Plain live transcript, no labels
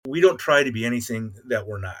We don't try to be anything that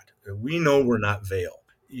we're not. We know we're not Vail.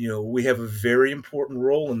 We have a very important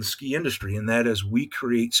role in the ski industry, and that is we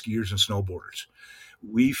create skiers and snowboarders.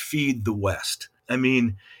 We feed the West. I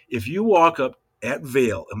mean, if you walk up at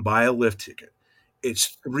Vail and buy a lift ticket,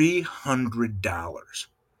 it's $300.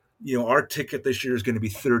 Our ticket this year is going to be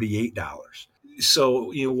 $38.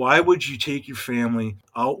 So, why would you take your family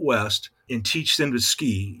out west and teach them to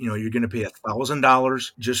ski? You're going to pay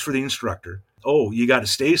 $1,000 just for the instructor. Oh, you got to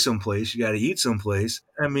stay someplace. You got to eat someplace.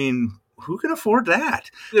 I mean, who can afford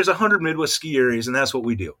that? There's 100 Midwest ski areas, and that's what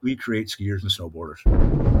we do. We create skiers and snowboarders.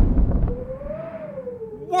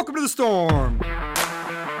 Welcome to the Storm.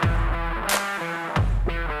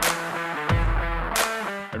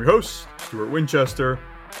 I'm your host, Stuart Winchester.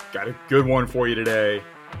 Got a good one for you today,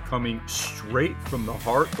 coming straight from the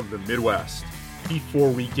heart of the Midwest.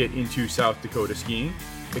 Before we get into South Dakota skiing,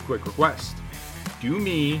 a quick request. Do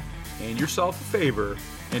me and yourself a favor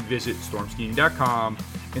and visit stormskiing.com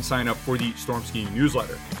and sign up for the Storm Skiing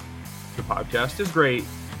newsletter. The podcast is great,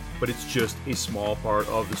 but it's just a small part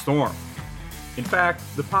of the storm. In fact,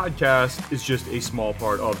 the podcast is just a small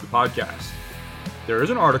part of the podcast. There is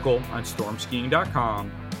an article on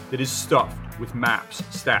stormskiing.com that is stuffed with maps,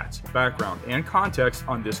 stats, background, and context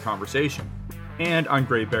on this conversation, and on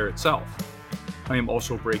Great Bear itself. I am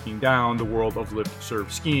also breaking down the world of lift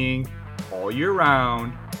serve skiing all year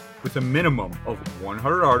round with a minimum of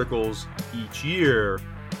 100 articles each year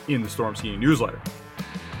in the Storm Skiing newsletter.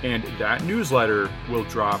 And that newsletter will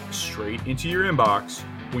drop straight into your inbox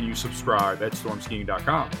when you subscribe at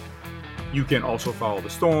stormskiing.com. You can also follow the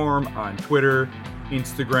Storm on Twitter,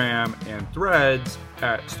 Instagram, and Threads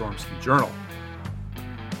at Storm Ski Journal.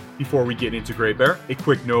 Before we get into Great Bear, a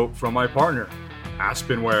quick note from my partner,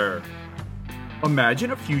 Aspenware.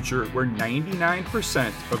 Imagine a future where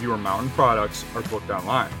 99% of your mountain products are booked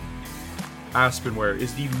online. Aspenware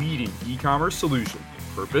is the leading e-commerce solution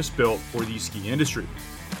purpose-built for the ski industry.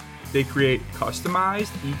 They create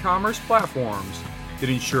customized e-commerce platforms that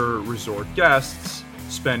ensure resort guests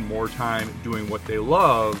spend more time doing what they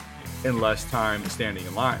love and less time standing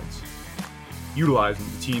in lines. Utilizing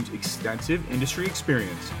the team's extensive industry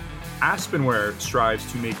experience, Aspenware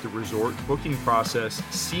strives to make the resort booking process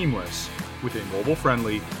seamless with a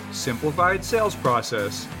mobile-friendly, simplified sales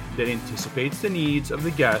process that anticipates the needs of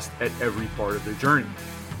the guest at every part of their journey.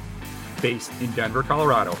 Based in Denver,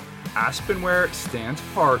 Colorado, Aspenware stands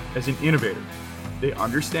apart as an innovator. They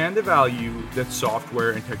understand the value that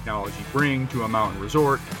software and technology bring to a mountain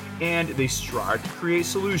resort, and they strive to create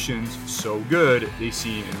solutions so good they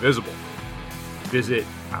seem invisible. Visit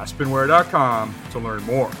aspenware.com to learn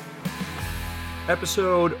more.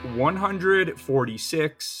 Episode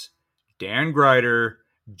 146, Dan Greider,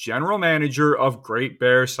 General Manager of Great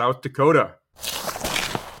Bear, South Dakota.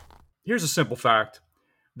 Here's a simple fact.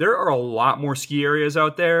 There are a lot more ski areas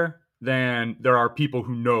out there than there are people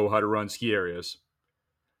who know how to run ski areas.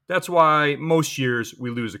 That's why most years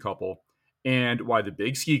we lose a couple, and why the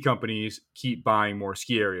big ski companies keep buying more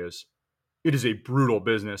ski areas. It is a brutal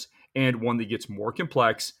business, and one that gets more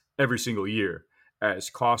complex every single year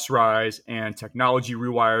as costs rise and technology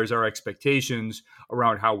rewires our expectations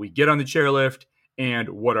around how we get on the chairlift and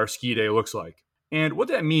what our ski day looks like. And what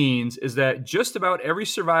that means is that just about every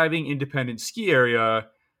surviving independent ski area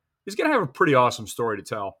is going to have a pretty awesome story to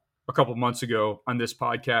tell. A couple months ago on this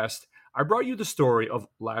podcast, I brought you the story of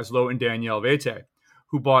Laszlo and Danielle Vete,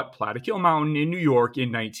 who bought Plattekill Mountain in New York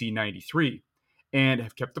in 1993 and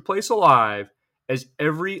have kept the place alive as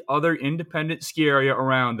every other independent ski area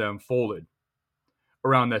around them folded.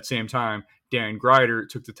 Around that same time, Dan Greider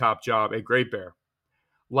took the top job at Great Bear.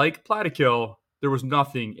 Like Plattekill, there was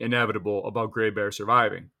nothing inevitable about Great Bear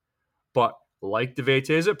surviving. But like the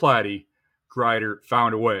Vetes at Platte, Greider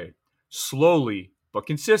found a way, slowly but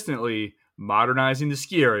consistently modernizing the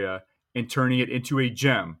ski area and turning it into a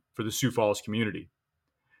gem for the Sioux Falls community.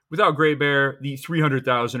 Without Great Bear, the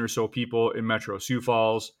 300,000 or so people in Metro Sioux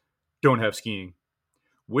Falls don't have skiing.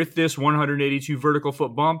 With this 182 vertical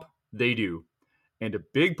foot bump, they do. And a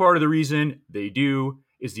big part of the reason they do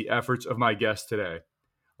is the efforts of my guest today.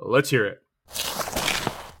 Let's hear it.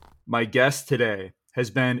 My guest today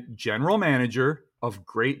has been General Manager of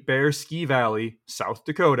Great Bear Ski Valley, South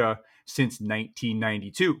Dakota, since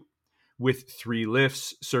 1992. With 3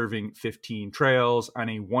 lifts serving 15 trails on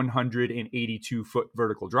a 182-foot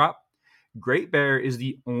vertical drop, Great Bear is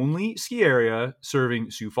the only ski area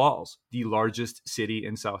serving Sioux Falls, the largest city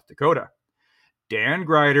in South Dakota. Dan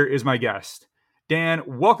Greider is my guest. Dan,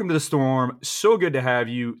 welcome to the Storm. So good to have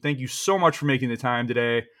you. Thank you so much for making the time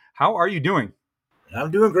today. How are you doing?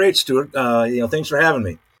 I'm doing great, Stuart. Thanks for having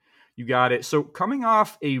me. You got it. So coming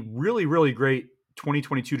off a really, really great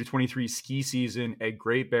 2022 to 23 ski season at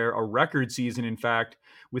Great Bear, a record season, in fact,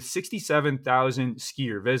 with 67,000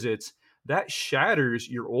 skier visits. That shatters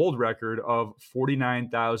your old record of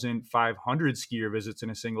 49,500 skier visits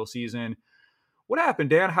in a single season. What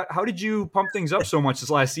happened, Dan? How did you pump things up so much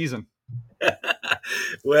this last season?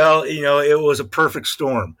 Well, it was a perfect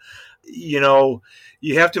storm. You know,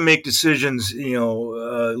 you have to make decisions,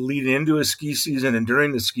 leading into a ski season and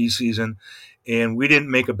during the ski season, and we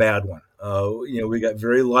didn't make a bad one. We got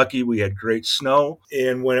very lucky. We had great snow,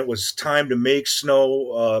 and when it was time to make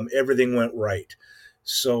snow, everything went right.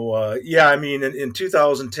 So, yeah, I mean, in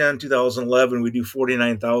 2010, 2011, we do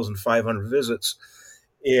 49,500 visits,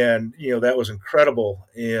 and that was incredible.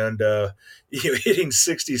 And hitting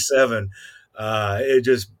 67,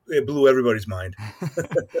 it blew everybody's mind.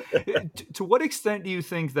 To what extent do you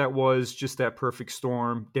think that was just that perfect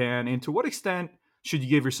storm, Dan? And to what extent should you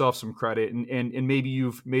give yourself some credit and maybe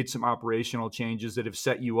you've made some operational changes that have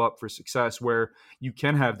set you up for success where you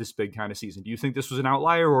can have this big kind of season? Do you think this was an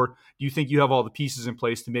outlier, or do you think you have all the pieces in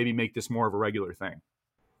place to maybe make this more of a regular thing?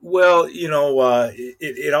 Well,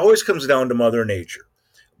 it always comes down to Mother Nature.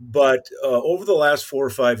 But over the last 4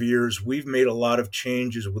 or 5 years, we've made a lot of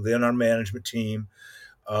changes within our management team,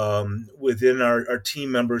 within our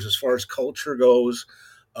team members as far as culture goes.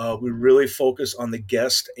 We really focus on the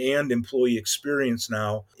guest and employee experience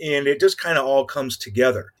now, and it just kind of all comes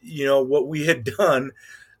together. What we had done,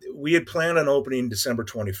 we had planned on opening December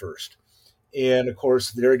 21st. And of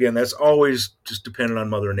course, there again, that's always just dependent on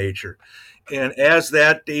Mother Nature. And as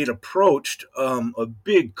that date approached, a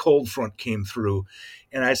big cold front came through.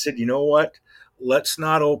 And I said, you know what? Let's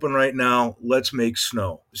not open right now. Let's make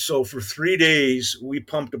snow. So for 3 days, we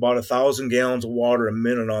pumped about 1,000 gallons of water a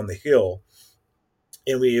minute on the hill.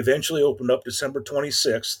 And we eventually opened up December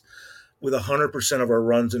 26th with 100% of our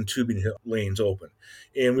runs and tubing lanes open.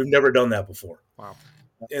 And we've never done that before. Wow.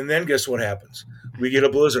 And then guess what happens? We get a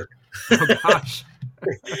blizzard. Oh, gosh.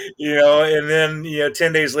 And then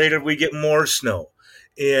 10 days later we get more snow,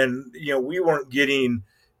 and we weren't getting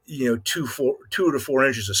 2 to 4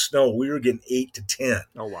 inches of snow. We were getting 8 to 10.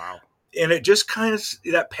 Oh, wow. And it just kind of,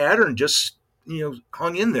 that pattern just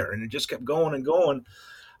hung in there, and it just kept going and going.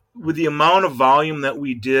 With the amount of volume that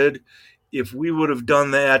we did, if we would have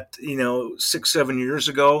done that 6-7 years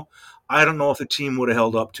ago, I don't know if the team would have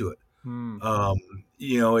held up to it.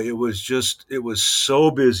 It was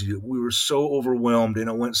so busy. We were so overwhelmed, and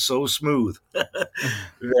it went so smooth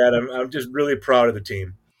that I'm just really proud of the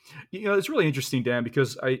team. It's really interesting, Dan,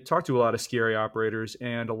 because I talked to a lot of ski area operators,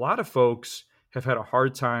 and a lot of folks have had a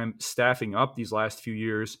hard time staffing up these last few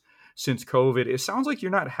years since COVID. It sounds like you're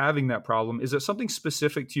not having that problem. Is it something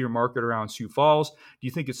specific to your market around Sioux Falls? Do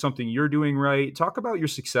you think it's something you're doing right? Talk about your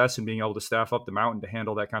success in being able to staff up the mountain to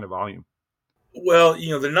handle that kind of volume. Well,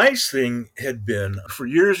 the nice thing had been for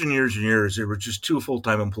years and years and years, there were just two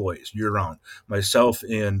full-time employees year round, myself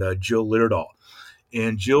and Jill Leardahl.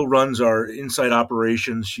 And Jill runs our inside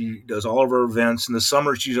operations. She does all of our events. In the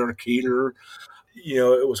summer, she's our caterer.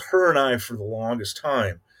 It was her and I for the longest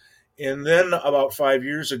time. And then about 5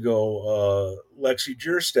 years ago, Lexi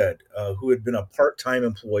Jerstead, who had been a part-time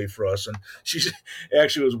employee for us, and she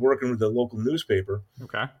actually was working with the local newspaper.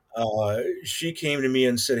 Okay. She came to me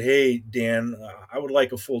and said, "Hey, Dan, I would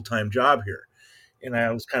like a full-time job here." And I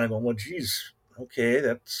was kind of going, "Well, geez, okay,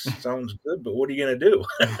 that sounds good, but what are you going to do?"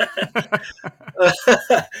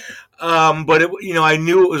 But I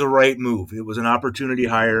knew it was a right move. It was an opportunity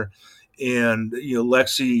hire, and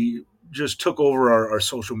Lexi just took over our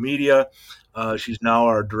social media. She's now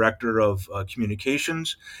our director of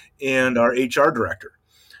communications and our HR director.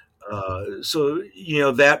 So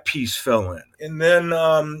that piece fell in. And then,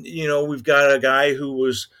 we've got a guy who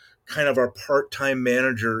was kind of our part-time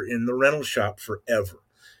manager in the rental shop forever.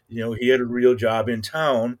 He had a real job in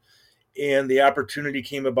town, and the opportunity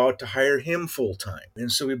came about to hire him full-time.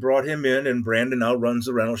 And so we brought him in, and Brandon now runs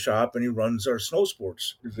the rental shop, and he runs our snow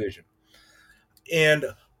sports division. And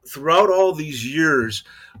throughout all these years,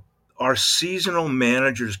 our seasonal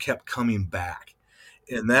managers kept coming back.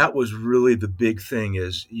 And that was really the big thing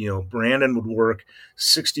is, Brandon would work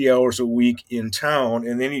 60 hours a week in town,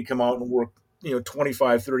 and then he'd come out and work,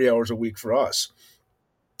 25, 30 hours a week for us.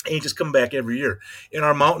 And he'd just come back every year. And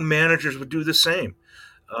our mountain managers would do the same.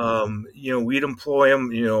 We'd employ them,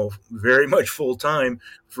 very much full time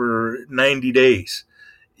for 90 days,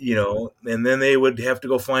 and then they would have to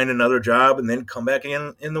go find another job and then come back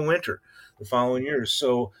in the winter the following year.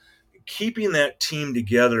 So keeping that team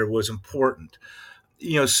together was important.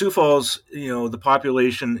 Sioux Falls, the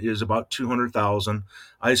population is about 200,000.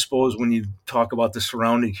 I suppose when you talk about the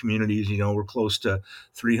surrounding communities, we're close to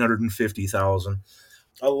 350,000.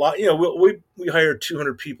 A lot, we hire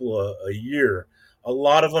 200 people a year. A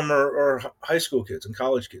lot of them are high school kids and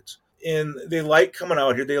college kids, and they like coming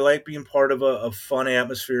out here. They like being part of a fun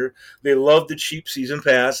atmosphere. They love the cheap season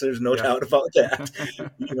pass. There's no Yeah. doubt about that.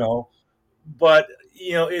 you know, but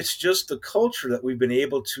it's just the culture that we've been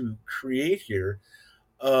able to create here,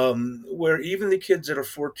 where even the kids that are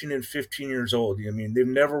 14 and 15 years old, I mean, they've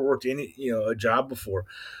never worked any a job before.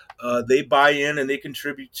 They buy in and they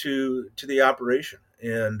contribute to the operation,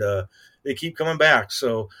 and they keep coming back.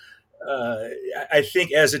 So I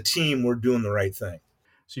think as a team, we're doing the right thing.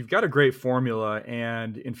 So you've got a great formula,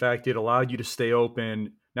 and in fact, it allowed you to stay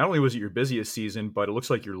open. Not only was it your busiest season, but it looks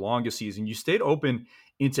like your longest season. You stayed open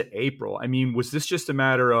into April. I mean, was this just a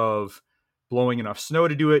matter of blowing enough snow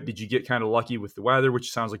to do it? Did you get kind of lucky with the weather,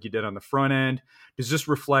 which sounds like you did on the front end? Does this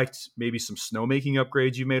reflect maybe some snowmaking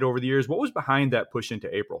upgrades you made over the years? What was behind that push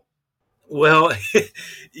into April? Well,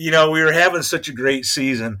 we were having such a great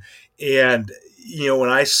season, and when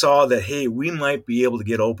I saw that, hey, we might be able to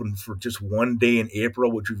get open for just one day in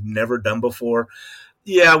April, which we've never done before.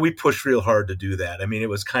 Yeah, we pushed real hard to do that. I mean, it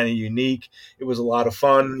was kind of unique. It was a lot of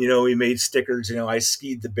fun. We made stickers. I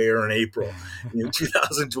skied the bear in April,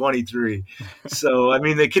 2023. So, I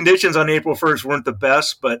mean, the conditions on April 1st weren't the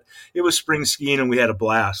best, but it was spring skiing and we had a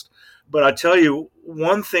blast. But I tell you,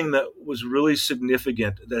 one thing that was really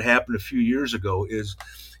significant that happened a few years ago is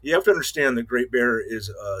you have to understand that Great Bear is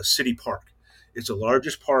a city park. It's the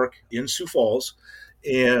largest park in Sioux Falls,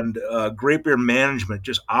 and Great Bear Management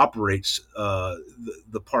just operates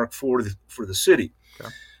the park for the city. Okay.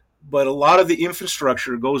 But a lot of the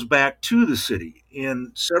infrastructure goes back to the city.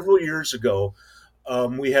 And several years ago,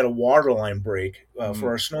 we had a water line break for Mm,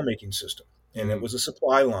 our snowmaking system, and it mm, was a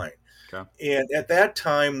supply line. okay. And at that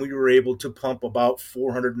time, we were able to pump about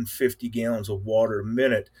 450 gallons of water a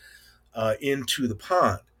minute into the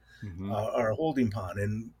pond, Hmm. our holding pond.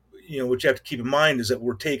 And what you have to keep in mind is that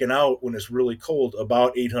we're taking out when it's really cold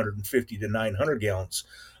about 850 to 900 gallons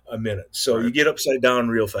a minute. So you Right. get upside down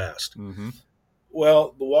real fast. Hmm.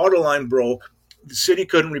 Well, the water line broke. The city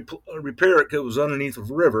couldn't repair it because it was underneath a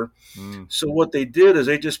river. Mm, So what they did is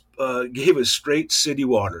they just gave us straight city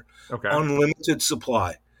water, okay. unlimited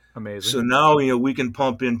supply. Amazing. So now we can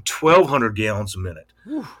pump in 1,200 gallons a minute.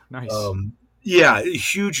 Whew, nice. Yeah, a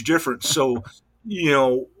huge difference. So,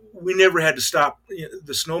 we never had to stop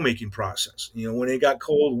the snowmaking process. When it got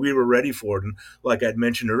cold, we were ready for it. And like I'd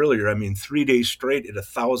mentioned earlier, I mean, 3 days straight at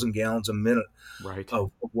 1,000 gallons a minute Right.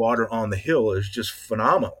 of water on the hill is just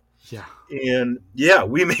phenomenal. Yeah. And yeah,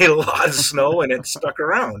 we made a lot of snow and it stuck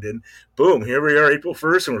around. And boom, here we are, April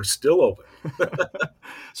 1st, and we're still open.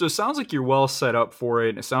 So it sounds like you're well set up for it.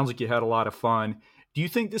 And it sounds like you had a lot of fun. Do you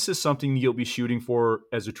think this is something you'll be shooting for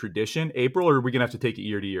as a tradition, April, or are we going to have to take it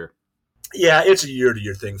year to year? Yeah, it's a year to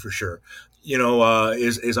year thing for sure.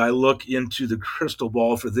 As I look into the crystal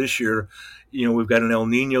ball for this year, we've got an El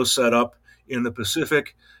Nino set up in the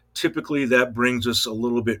Pacific. Typically, that brings us a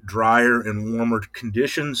little bit drier and warmer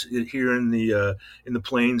conditions here in the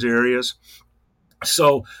plains areas.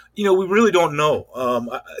 So, we really don't know.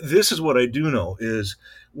 This is what I do know is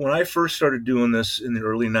when I first started doing this in the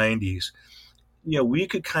early '90s, we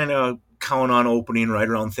could kind of count on opening right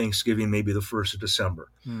around Thanksgiving, maybe the 1st of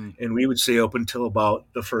December. Hmm. And we would stay open until about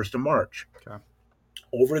the 1st of March. Okay.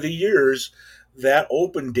 Over the years, that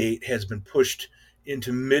open date has been pushed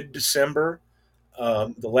into mid December.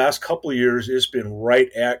 The last couple of years, it's been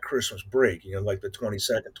right at Christmas break, like the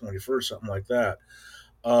 22nd, 21st, something like that.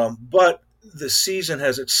 But the season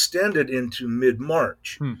has extended into mid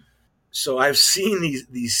March. Hmm. So I've seen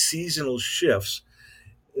these seasonal shifts.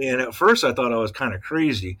 And at first, I thought I was kind of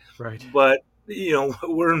crazy, Right. but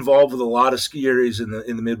we're involved with a lot of ski areas in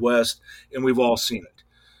the Midwest, and we've all seen it.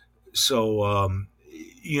 So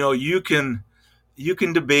you can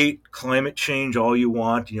debate climate change all you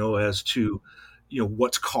want, as to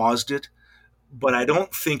what's caused it, but I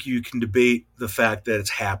don't think you can debate the fact that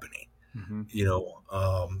it's happening. Hmm.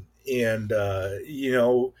 And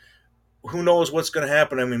who knows what's going to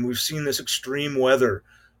happen? I mean, we've seen this extreme weather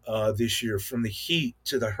this year, from the heat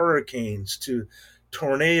to the hurricanes to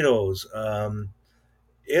tornadoes.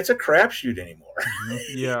 It's a crapshoot anymore. Hmm.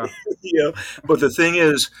 Yeah. you know, but the thing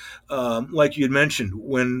is, like you had mentioned,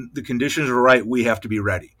 when the conditions are right, we have to be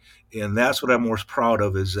ready, and that's what I'm most proud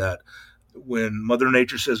of. Is that when Mother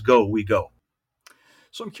Nature says go, we go.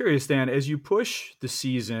 So I'm curious, Dan, as you push the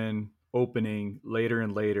season opening later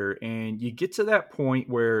and later, and you get to that point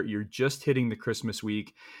where you're just hitting the Christmas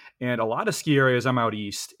week, and a lot of ski areas, I'm out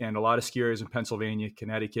east, and a lot of ski areas in Pennsylvania,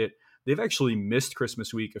 Connecticut, they've actually missed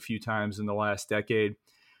Christmas week a few times in the last decade.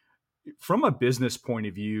 From a business point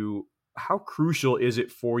of view, how crucial is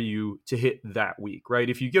it for you to hit that week, right?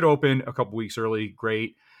 If you get open a couple weeks early,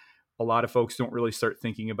 great. A lot of folks don't really start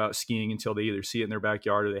thinking about skiing until they either see it in their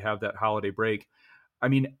backyard or they have that holiday break. I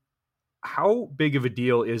mean, how big of a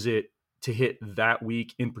deal is it to hit that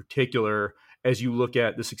week in particular as you look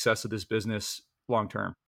at the success of this business long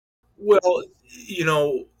term? Well, you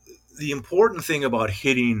know, the important thing about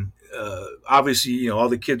hitting, obviously, all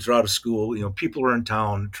the kids are out of school, people are in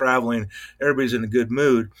town, traveling, everybody's in a good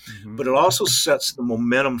mood, Mm-hmm. but it also sets the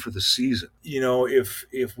momentum for the season.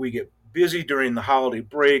 If we get busy during the holiday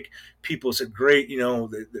break, people said, great,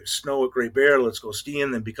 there's snow at Great Bear, let's go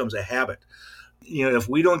skiing, then becomes a habit. If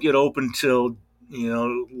we don't get open till,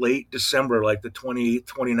 late December, like the 28th,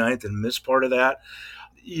 29th, and miss part of that,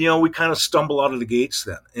 we kind of stumble out of the gates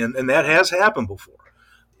then. And that has happened before.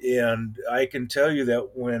 And I can tell you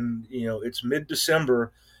that when, it's mid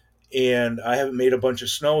December and I haven't made a bunch of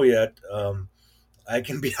snow yet, I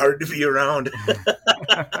can be hard to be around. I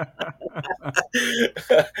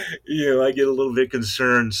get a little bit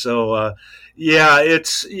concerned. So, yeah,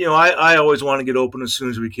 it's, I always want to get open as soon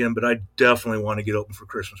as we can, but I definitely want to get open for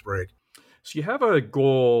Christmas break. So you have a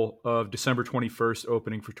goal of December 21st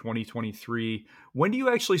opening for 2023. When do you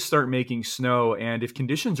actually start making snow? And if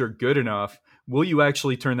conditions are good enough, will you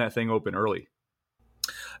actually turn that thing open early?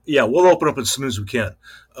 Yeah, we'll open up as soon as we can.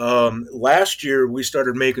 Last year, we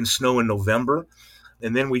started making snow in November,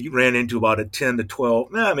 and then we ran into about a 10 to 12,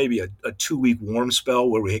 maybe a 2 week warm spell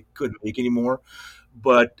where we couldn't make anymore.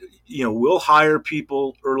 But, we'll hire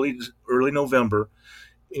people early November.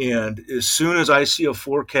 And as soon as I see a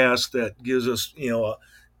forecast that gives us, 4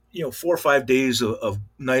 or 5 days of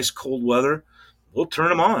nice cold weather, we'll turn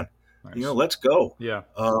them on. Nice. Let's go. Yeah.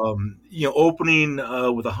 Opening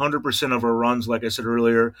with 100% of our runs, like I said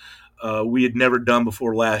earlier, we had never done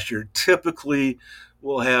before last year. Typically,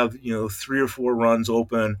 we'll have 3 or 4 runs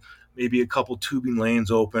open, maybe a couple tubing lanes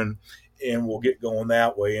open, and we'll get going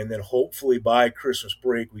that way. And then hopefully by Christmas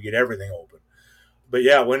break, we get everything open. But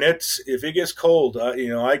yeah, if it gets cold,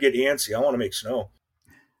 I get antsy. I want to make snow.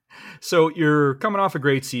 So you're coming off a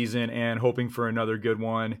great season and hoping for another good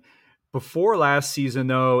one. Before last season,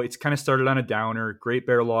 though, it's kind of started on a downer. Great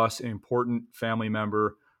Bear lost an important family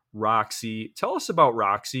member, Roxy. Tell us about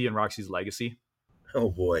Roxy and Roxy's legacy. Oh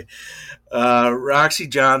boy, Roxy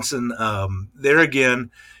Johnson. There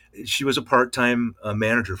again, she was a part-time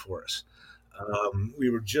manager for us.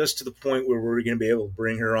 We were just to the point where we were going to be able to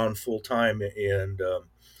bring her on full time, and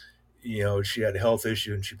she had a health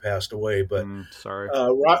issue and she passed away. But Sorry.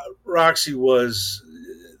 Roxy was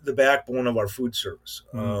the backbone of our food service.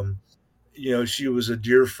 She was a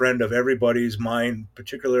dear friend of everybody's, mine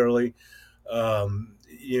particularly. Um,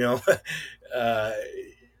 you know, uh,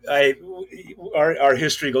 I our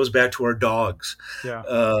history goes back to our dogs. Yeah.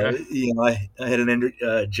 Okay. I had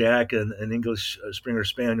Jack, an English Springer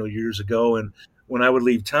Spaniel years ago, and when I would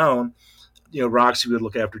leave town, Roxy would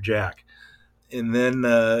look after Jack, and then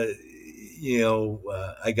I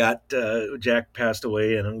got Jack passed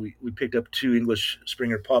away, and we picked up 2 English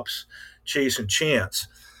Springer pups, Chase and Chance.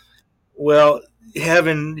 Well,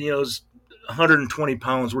 having 120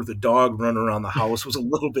 pounds worth of dog running around the house was a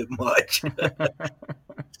little bit much.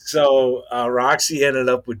 So Roxy ended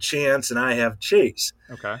up with Chance, and I have Chase.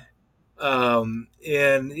 Okay. And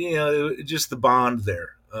just the bond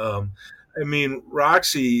there.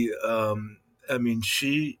 Roxy.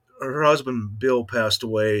 Her husband Bill passed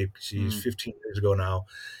away. She's 15 years ago now,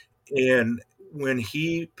 and when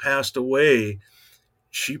he passed away,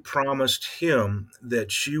 she promised him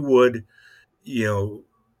that she would, you know,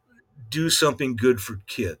 do something good for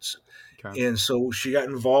kids. Okay. And so she got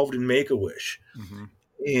involved in Make a Wish. Mm-hmm.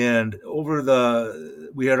 And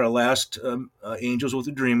we had our last Angels with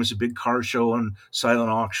a Dream. It's a big car show and silent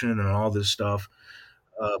auction and all this stuff.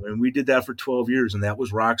 And we did that for 12 years, and that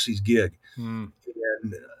was Roxy's gig. Mm.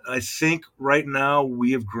 And I think right now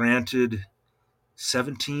we have granted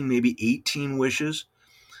 17, maybe 18 wishes.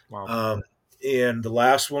 Wow. And the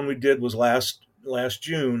last one we did was last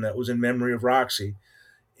June. That was in memory of Roxy.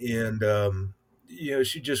 And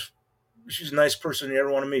she's a nice person you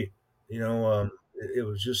ever want to meet. It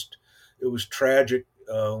was tragic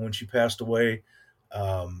when she passed away.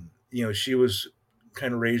 She was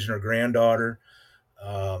kind of raising her granddaughter,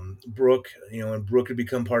 Brooke. And Brooke had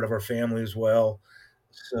become part of our family as well.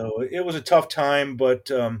 So it was a tough time,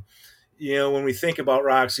 but when we think about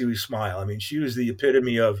Roxy, we smile. I mean, she was the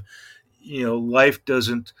epitome of, life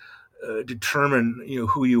doesn't determine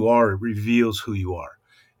who you are; it reveals who you are,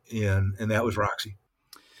 and that was Roxy.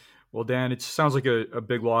 Well, Dan, it sounds like a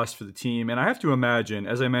big loss for the team. And I have to imagine,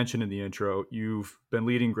 as I mentioned in the intro, you've been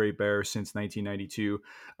leading Great Bear since 1992.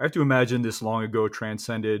 I have to imagine this long ago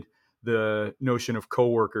transcended the notion of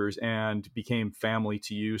coworkers and became family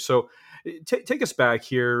to you. So take us back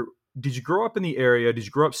here. Did you grow up in the area? Did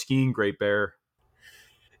you grow up skiing Great Bear?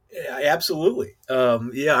 Yeah, absolutely.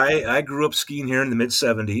 Yeah, I grew up skiing here in the mid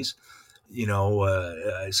 '70s.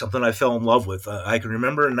 Something I fell in love with. I can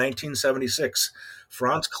remember in 1976,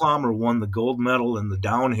 Franz Klammer won the gold medal in the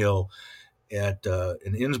downhill at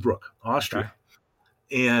in Innsbruck, Okay. Austria,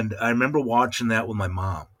 and I remember watching that with my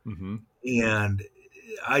mom, Mm-hmm. and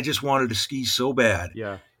I just wanted to ski so bad.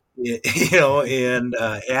 Yeah. And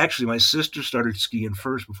actually, my sister started skiing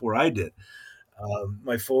first before I did.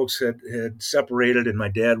 My folks had separated, and my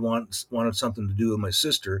dad wanted something to do with my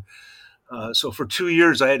sister. So for 2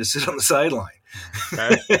 years, I had to sit on the sideline,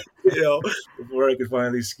 Okay. you know, before I could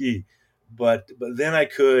finally ski. But then I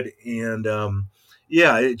could, and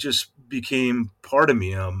yeah, it just became part of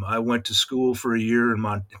me. I went to school for a year in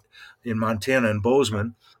Montana in Okay.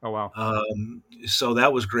 Bozeman. Oh wow. So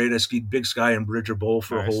that was great. I skied Big Sky and Bridger Bowl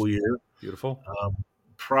for a Nice. whole year. Beautiful.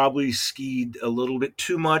 Probably skied a little bit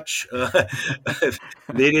too much.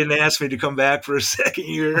 They didn't ask me to come back for a second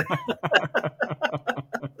year.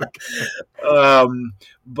 Okay. Um,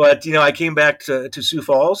 but I came back to Sioux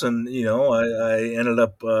Falls, and I ended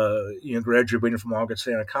up graduating from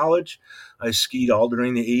Augustana College. I skied all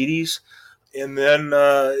during the '80s, and then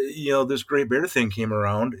this Great Bear thing came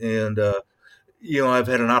around, and I've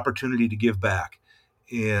had an opportunity to give back,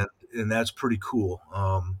 and that's pretty cool.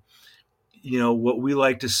 What we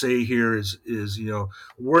like to say here is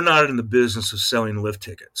we're not in the business of selling lift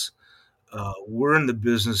tickets. We're in the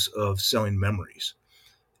business of selling memories.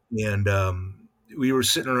 And we were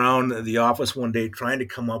sitting around the office one day trying to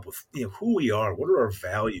come up with who we are, what are our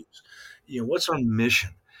values, what's our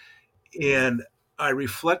mission. And I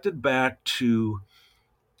reflected back to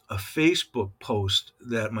a Facebook post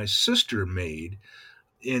that my sister made,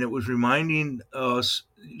 and it was reminding us.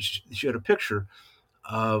 She had a picture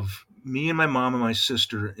of me and my mom and my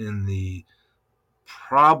sister in the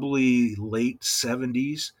probably late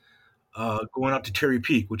 '70s, going out to Terry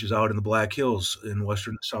Peak, which is out in the Black Hills in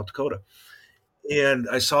western South Dakota. And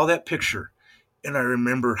I saw that picture, and I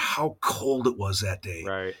remember how cold it was that day.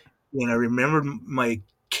 Right. And I remembered my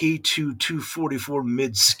K2 244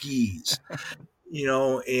 mid skis,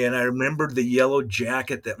 and I remembered the yellow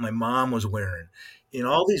jacket that my mom was wearing. And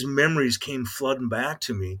all these memories came flooding back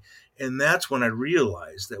to me. And that's when I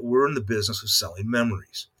realized that we're in the business of selling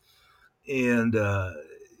memories. And,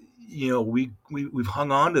 we've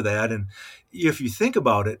hung on to that. And if you think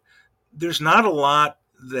about it, there's not a lot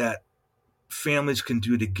that families can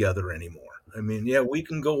do together anymore. I mean, yeah, we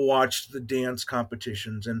can go watch the dance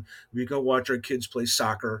competitions, and we can watch our kids play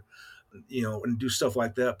soccer, and do stuff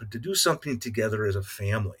like that. But to do something together as a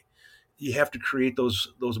family, you have to create those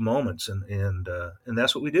moments, and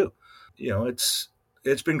that's what we do. It's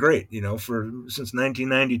been great. For since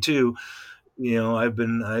 1992. I've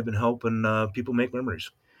been helping people make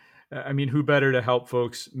memories. I mean, who better to help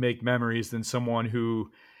folks make memories than someone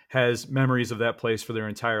who has memories of that place for their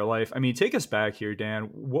entire life? I mean, take us back here, Dan.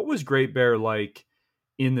 What was Great Bear like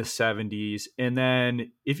in the 70s? And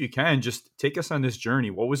then, if you can, just take us on this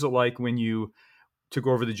journey. What was it like when you took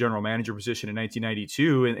over the general manager position in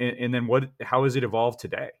 1992? And then how has it evolved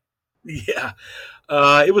today? Yeah,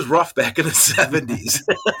 it was rough back in the '70s.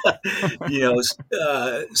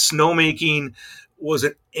 Snowmaking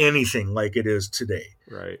wasn't anything like it is today.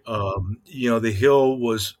 Right. The hill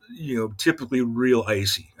was, typically real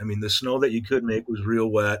icy. I mean, the snow that you could make was real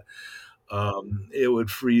wet. It would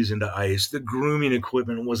freeze into ice. The grooming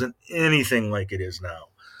equipment wasn't anything like it is now.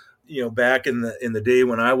 Back in the day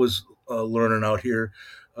when I was learning out here,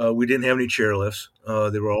 we didn't have any chairlifts.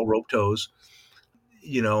 They were all rope tows.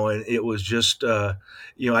 And it was just, I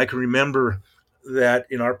can remember that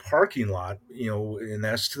in our parking lot, and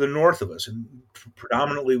that's to the north of us, and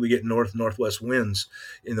predominantly we get northwest winds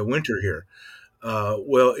in the winter here.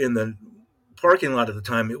 Well, in the parking lot at the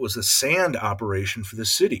time, it was a sand operation for the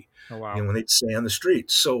city, Oh, wow. when they'd sand the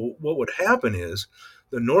streets. So what would happen is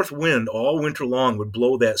the north wind all winter long would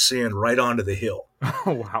blow that sand right onto the hill.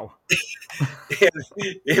 Oh, wow.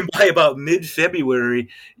 And by about mid-February,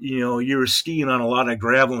 you were skiing on a lot of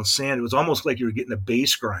gravel and sand. It was almost like you were getting a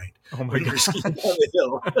base grind Oh, my when you were skiing down gosh. the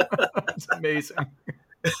hill. That's amazing.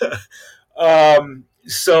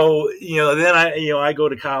 So then I go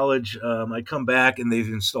to college. I come back and they've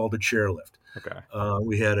installed a chairlift. Okay.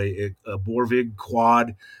 We had a Borvig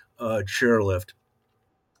quad chairlift,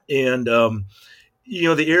 and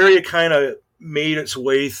the area kind of made its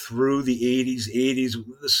way through the '80s. '80s,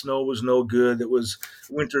 the snow was no good.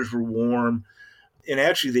 Winters were warm, and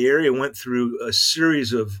actually the area went through a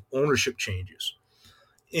series of ownership changes.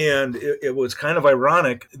 And it was kind of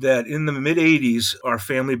ironic that in the mid 80s, our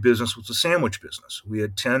family business was a sandwich business. We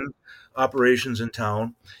had 10 operations in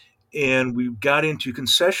town, and we got into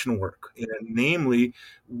concession work, and namely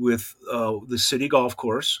with the city golf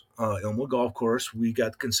course, Elmwood Golf Course. We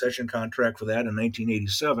got the concession contract for that in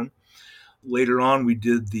 1987. Later on, we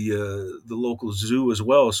did the local zoo as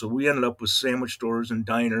well. So we ended up with sandwich stores and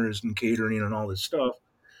diners and catering and all this stuff.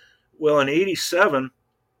 Well, in '87,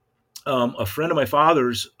 a friend of my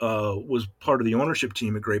father's was part of the ownership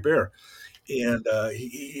team at Great Bear. And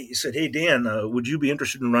he said, "Hey, Dan, would you be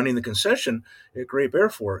interested in running the concession at Great Bear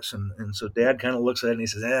for us?" And so Dad kind of looks at it and he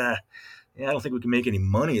says, yeah, I don't think we can make any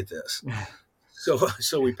money at this.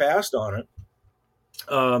 So we passed on it.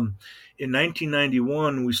 In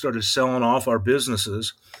 1991, we started selling off our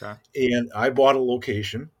businesses, Okay. and I bought a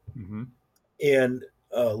location. Mm-hmm. And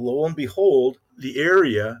lo and behold, the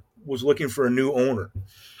area was looking for a new owner,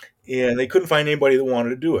 and they couldn't find anybody that wanted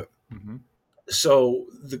to do it. Mm-hmm. So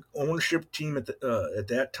the ownership team at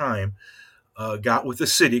that time got with the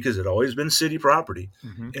city, because it had always been city property,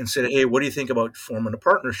 Mm-hmm. and said, "Hey, what do you think about forming a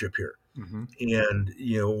partnership here? Mm-hmm. And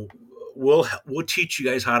we'll teach you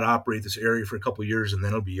guys how to operate this area for a couple of years, and then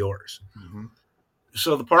it'll be yours." Mm-hmm.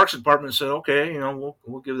 So the Parks Department said, "Okay,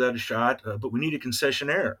 we'll give that a shot, but we need a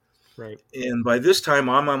concessionaire." Right. And by this time,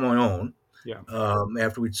 I'm on my own. Yeah.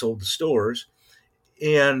 After we'd sold the stores,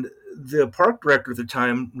 and the park director at the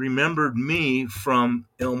time remembered me from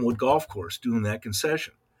Elmwood Golf Course doing that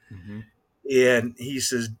concession. Mm-hmm. And he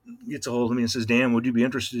gets a hold of me and says, "Dan, would you be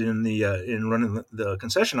interested in running the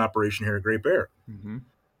concession operation here at Great Bear?" Mm-hmm.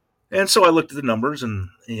 And so I looked at the numbers, and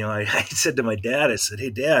I said to my dad, I said, "Hey,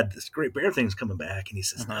 Dad, this Great Bear thing's coming back." And he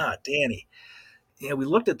says, Uh-huh. "Nah, Danny, we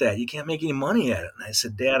looked at that. You can't make any money at it." And I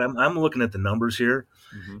said, "Dad, I'm looking at the numbers here.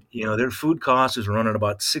 Mm-hmm. Their food cost is running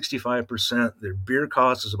about 65%. Their beer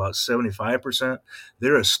cost is about 75%.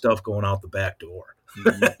 There is stuff going out the back door."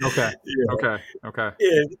 Mm-hmm. Okay. you know, Okay. Okay.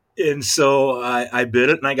 and so I bid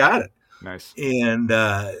it and I got it. Nice. And,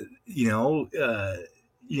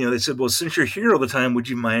 they said, "Well, since you're here all the time, would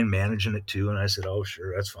you mind managing it too?" And I said, "Oh,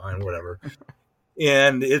 sure, that's fine, whatever."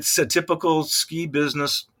 And it's a typical ski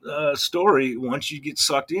business story. Once you get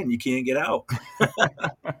sucked in, you can't get out.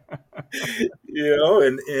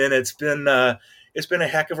 And it's been a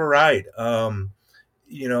heck of a ride.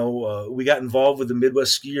 We got involved with the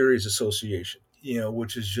Midwest Ski Areas Association,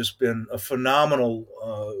 which has just been a phenomenal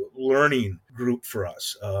learning group for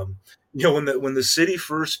us. When the city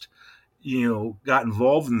first, got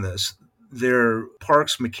involved in this, their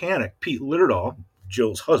parks mechanic, Pete Litterdahl,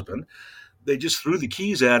 Jill's husband, they just threw the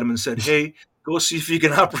keys at him and said, "Hey, go see if you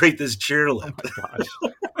can operate this chairlift." Oh my gosh.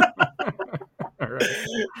 All right.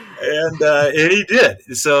 And he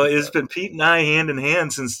did. So it's been Pete and I hand in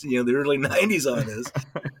hand since the early '90s on this.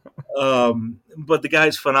 But the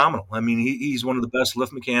guy's phenomenal. I mean, he's one of the best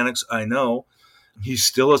lift mechanics I know. He's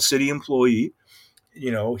still a city employee.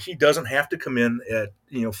 He doesn't have to come in at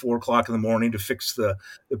 4 o'clock in the morning to fix the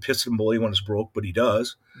piston bully when it's broke, but he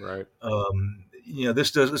does. Right.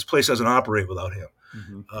 This place doesn't operate without him.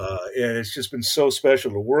 Mm-hmm. And it's just been so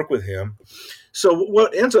special to work with him. So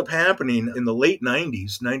what ends up happening in the late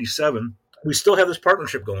 '90s, '97, we still have this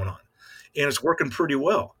partnership going on, and it's working pretty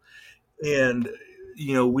well. And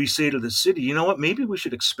we say to the city, "You know what? Maybe we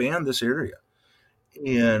should expand this area."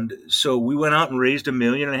 And so we went out and raised $1.5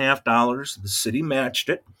 million. The city matched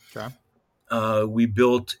it. Okay. We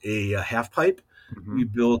built a half pipe. Mm-hmm. We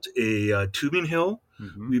built a tubing hill.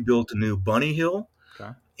 Mm-hmm. We built a new bunny hill.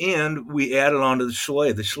 Okay. And we added on to the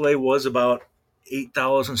chalet. The chalet was about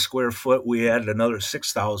 8,000 square foot. We added another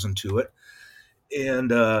 6,000 to it. And,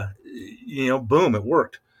 boom, it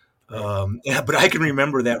worked. Right. But I can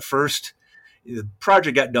remember the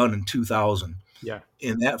project got done in 2000. Yeah.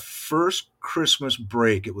 In that first Christmas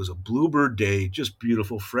break, it was a bluebird day, just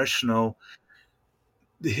beautiful, fresh snow.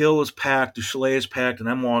 The hill is packed, the chalet is packed, and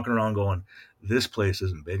I'm walking around going, "This place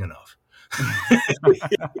isn't big enough."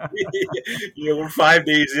 We're 5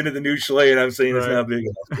 days into the new chalet, and I'm saying It's not big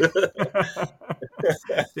enough.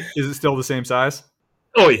 Is it still the same size?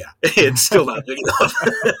 Oh, yeah. It's still not big enough.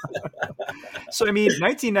 So,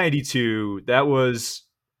 1992, that was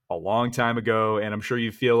a long time ago, and I'm sure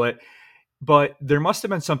you feel it. But there must have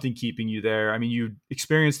been something keeping you there. You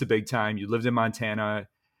experienced the big time. You lived in Montana.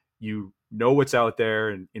 You know what's out there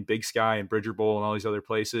in Big Sky and Bridger Bowl and all these other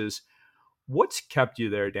places. What's kept you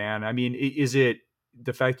there, Dan? Is it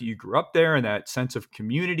the fact that you grew up there and that sense of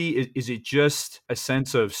community? Is it just a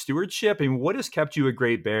sense of stewardship? What has kept you a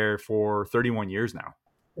Great Bear for 31 years now?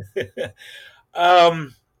 I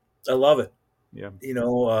love it. Yeah.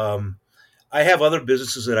 I have other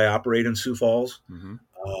businesses that I operate in Sioux Falls. Mm-hmm.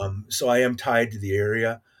 So I am tied to the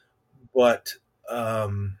area, but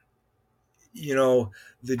um, you know,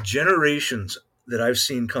 the generations that I've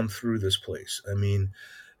seen come through this place. I mean,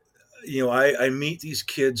 I meet these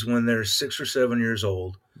kids when they're 6 or 7 years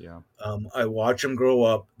old. Yeah. I watch them grow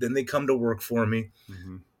up. Then they come to work for me.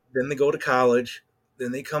 Mm-hmm. Then they go to college.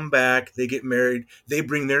 Then they come back. They get married. They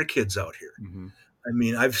bring their kids out here. Mm-hmm. I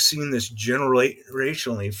mean, I've seen this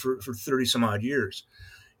generationally for 30 some odd years.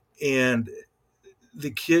 And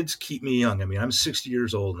the kids keep me young. I mean, I'm 60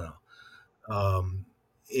 years old now. Um,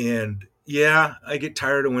 and yeah, I get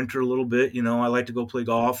tired of winter a little bit. I like to go play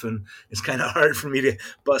golf, and it's kind of hard for me to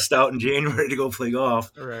bust out in January to go play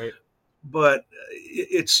golf. All right. But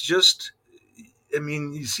it's just, I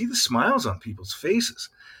mean, you see the smiles on people's faces.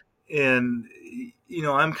 And,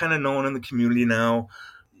 I'm kind of known in the community now.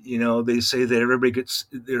 They say that everybody gets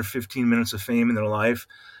their 15 minutes of fame in their life.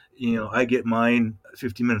 I get mine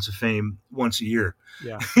 15 minutes of fame once a year.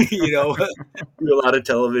 Yeah. Do a lot of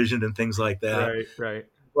television and things like that. Right. Right.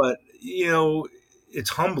 But, it's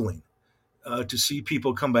humbling to see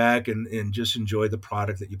people come back and just enjoy the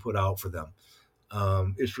product that you put out for them.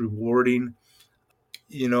 It's rewarding.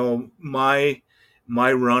 My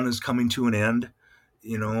run is coming to an end.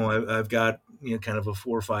 I've got kind of a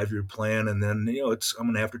 4 or 5 year plan, and then I'm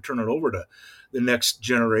going to have to turn it over to the next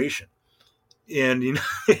generation. And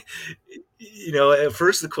at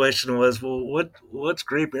first the question was, well, what's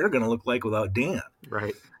Great Bear going to look like without Dan?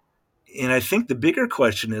 Right. And I think the bigger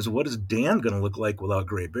question is, what is Dan going to look like without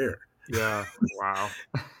Great Bear? Yeah. Wow.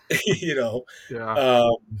 you know, Yeah.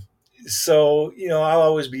 um, so I'll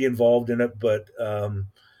always be involved in it, but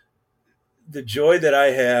the joy that I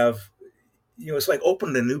have, it's like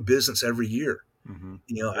opening a new business every year. Mm-hmm.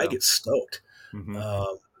 I Yeah. get stoked. Mm-hmm.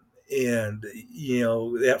 Um, and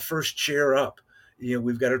that first chair up,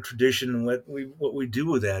 we've got a tradition what we do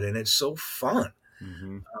with that, and it's so fun.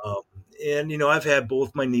 Mm-hmm. Um, and I've had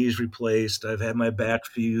both my knees replaced. I've had my back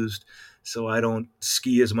fused, so I don't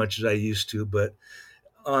ski as much as I used to. But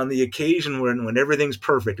on the occasion when everything's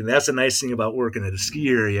perfect, and that's the nice thing about working at a ski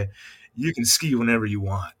area, you can ski whenever you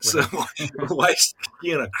want. So Right. why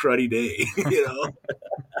ski on a cruddy day?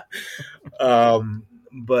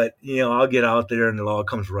 But I'll get out there and it all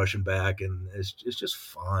comes rushing back, and it's just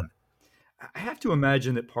fun. I have to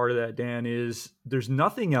imagine that part of that, Dan, is there's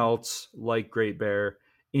nothing else like Great Bear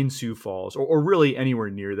in Sioux Falls or really anywhere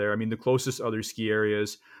near there. I mean, the closest other ski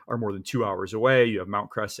areas are more than 2 hours away. You have Mount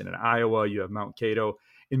Crescent in Iowa, you have Mount Cato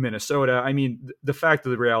in Minnesota. I mean, the fact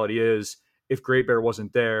of the reality is, if Great Bear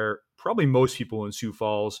wasn't there, probably most people in Sioux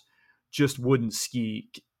Falls just wouldn't ski.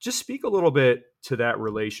 Just speak a little bit to that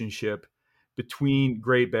relationship between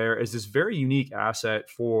Great Bear as this very unique asset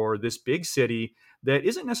for this big city that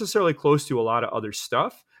isn't necessarily close to a lot of other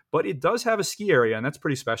stuff, but it does have a ski area, and that's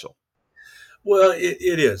pretty special. Well,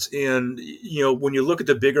 it is. And when you look at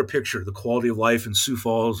the bigger picture, the quality of life in Sioux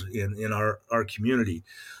Falls, in our community,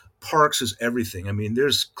 parks is everything. I mean,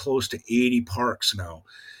 there's close to 80 parks now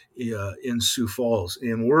in Sioux Falls,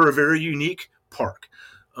 and we're a very unique park.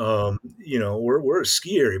 We're a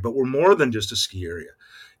ski area, but we're more than just a ski area.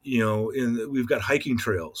 And we've got hiking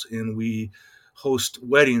trails, and we host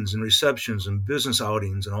weddings and receptions and business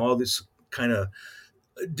outings and all this kind of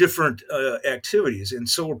different activities. And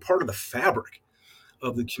so we're part of the fabric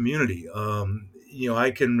of the community.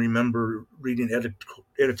 I can remember reading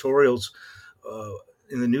editorials uh,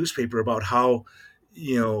 in the newspaper about how,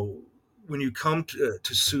 you know, when you come to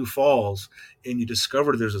Sioux Falls and you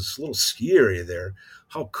discover there's this little ski area there,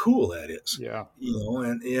 how cool that is. Yeah.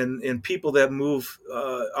 And people that move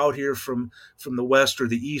out here from the west or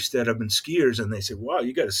the east that have been skiers, and they say, "Wow,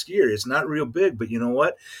 you got a ski area. It's not real big, but you know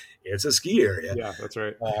what? It's a ski area." Yeah, that's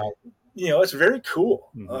right. It's very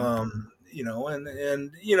cool. Mm-hmm.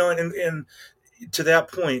 And to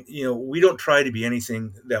that point, we don't try to be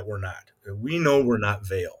anything that we're not. We know we're not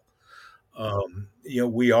Vail.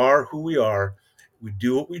 We are who we are. We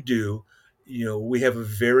do what we do. We have a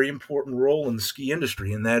very important role in the ski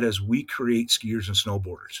industry, and that is we create skiers and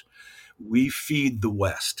snowboarders. We feed the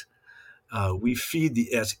West. We feed the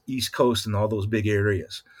East Coast and all those big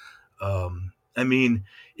areas. I mean,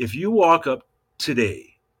 if you walk up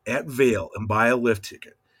today at Vail and buy a lift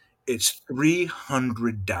ticket, it's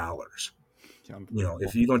 $300. If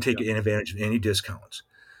Unbelievable. you don't take Yeah. advantage of any discounts.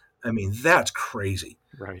 I mean, that's crazy.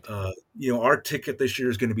 Right. Our ticket this year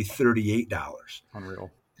is going to be $38.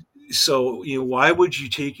 Unreal. So, why would you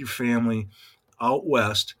take your family out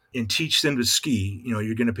west and teach them to ski?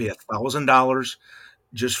 You're going to pay $1,000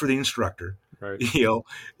 just for the instructor. Right.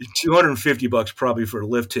 250 bucks probably for a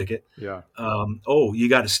lift ticket. Yeah. You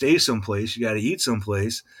got to stay someplace. You got to eat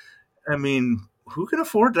someplace. I mean, who can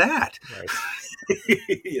afford that? Right.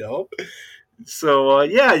 you know. So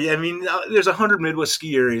yeah, I mean, there's 100 Midwest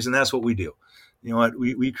ski areas, and that's what we do. You know what?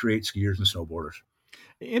 We create skiers and snowboarders.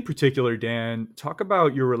 In particular, Dan, talk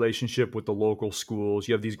about your relationship with the local schools.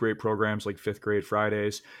 You have these great programs like Fifth Grade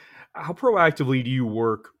Fridays. How proactively do you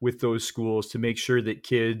work with those schools to make sure that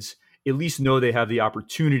kids at least know they have the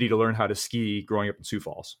opportunity to learn how to ski growing up in Sioux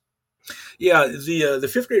Falls? Yeah, the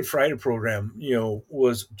Fifth Grade Friday program,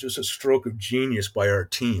 was just a stroke of genius by our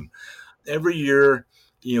team. Every year,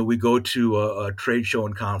 we go to a trade show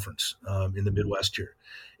and conference in the Midwest here,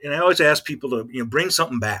 and I always ask people to bring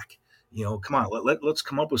something back. Come on, let's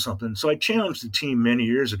come up with something. So I challenged the team many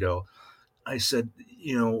years ago. I said,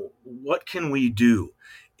 what can we do?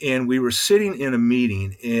 And we were sitting in a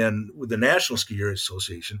meeting and with the National Skier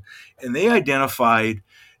Association, and they identified,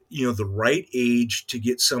 the right age to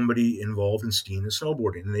get somebody involved in skiing and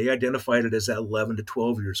snowboarding. And they identified it as 11 to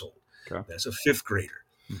 12 years old. Okay. That's a fifth grader.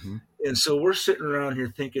 Mm-hmm. And so we're sitting around here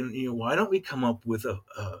thinking, why don't we come up with a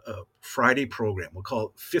Friday program? We'll call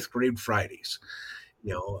it Fifth Grade Fridays.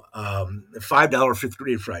 $5 fifth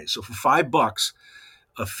grade Fridays. So for $5,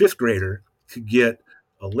 a fifth grader could get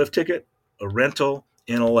a lift ticket, a rental,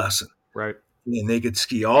 and a lesson. Right. And they could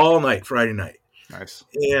ski all night, Friday night. Nice.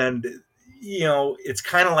 And, it's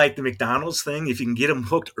kind of like the McDonald's thing. If you can get them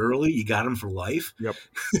hooked early, you got them for life. Yep.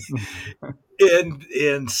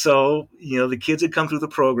 And so, the kids would come through the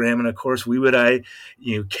program. And of course,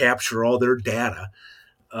 capture all their data.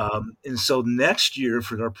 And so next year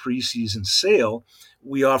for our preseason sale,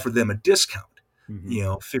 we offer them a discount.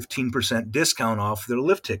 15% discount off their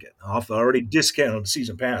lift ticket, off the already discounted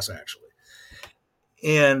season pass, actually.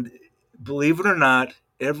 And believe it or not,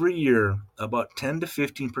 every year, about 10 to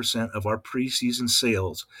 15% of our preseason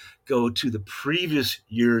sales go to the previous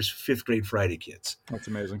year's fifth grade Friday kids. That's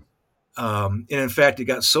amazing. And in fact, it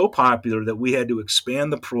got so popular that we had to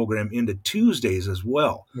expand the program into Tuesdays as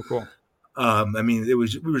well. Oh, cool. I mean, we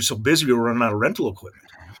were so busy, we were running out of rental equipment.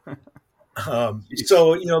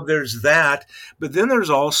 So, there's that, but then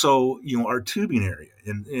there's also, our tubing area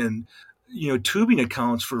and tubing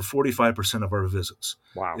accounts for 45% of our visits.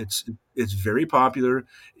 Wow. It's very popular.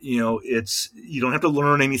 You don't have to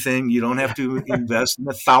learn anything. You don't have to invest in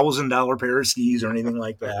 $1,000 pair of skis or anything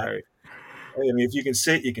like that. Right. I mean, if you can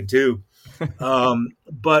sit, you can tube.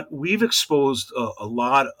 But we've exposed a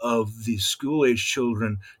lot of the school-age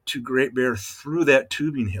children to Great Bear through that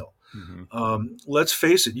tubing hill. Mm-hmm. Let's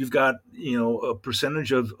face it, you've got, a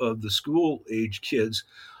percentage of the school-age kids,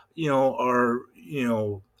 are,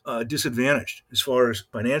 disadvantaged as far as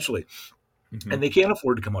financially. Mm-hmm. And they can't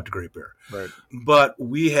afford to come out to Great Bear. Right. But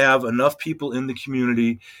we have enough people in the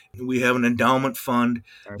community. We have an endowment fund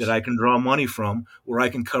that I can draw money from where I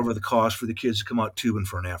can cover the cost for the kids to come out tubing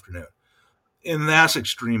for an afternoon. And that's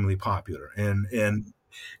extremely popular. And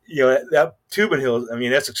that tubing hill, I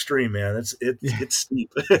mean, that's extreme, man. It's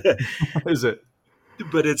steep. Is it?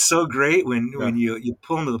 But it's so great when you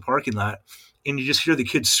pull into the parking lot and you just hear the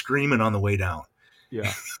kids screaming on the way down.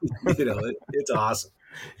 Yeah. It's awesome.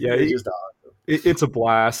 Yeah. It's just awesome. It's a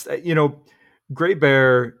blast. Great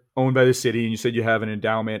Bear owned by the city, and you said you have an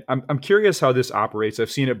endowment. I'm curious how this operates.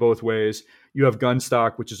 I've seen it both ways. You have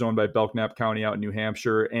Gunstock, which is owned by Belknap County out in New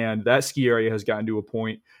Hampshire, and that ski area has gotten to a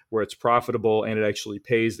point where it's profitable and it actually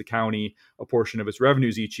pays the county a portion of its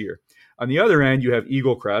revenues each year. On the other end, you have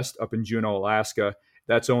Eagle Crest up in Juneau, Alaska.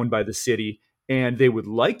 That's owned by the city, and they would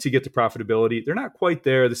like to get to profitability. They're not quite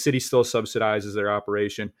there. The city still subsidizes their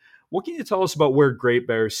operation. What can you tell us about where Great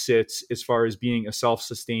Bear sits as far as being a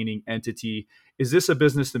self-sustaining entity? Is this a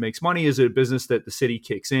business that makes money? Is it a business that the city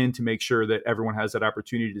kicks in to make sure that everyone has that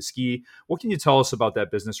opportunity to ski? What can you tell us about that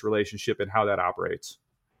business relationship and how that operates?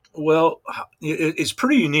 Well, it's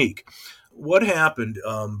pretty unique. What happened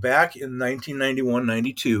back in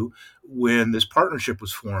 1991-92 when this partnership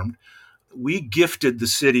was formed, we gifted the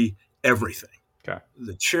city everything. Okay.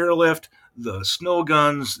 The chairlift, the snow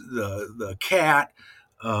guns, the cat,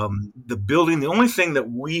 the building. The only thing that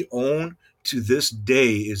we own to this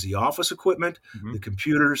day is the office equipment, the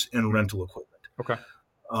computers, and rental equipment. Okay.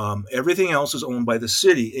 Everything else is owned by the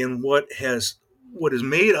city. And what has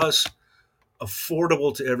made us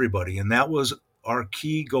affordable to everybody, and that was our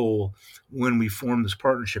key goal when we formed this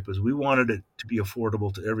partnership, is we wanted it to be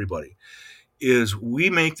affordable to everybody, is we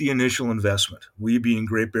make the initial investment, we being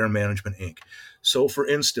Great Bear Management, Inc. So, for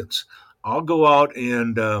instance, I'll go out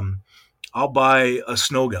and I'll buy a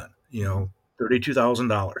snow gun,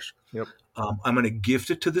 $32,000. Yep. I'm going to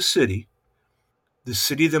gift it to the city. The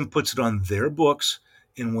city then puts it on their books,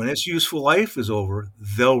 and when its useful life is over,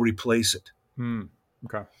 they'll replace it.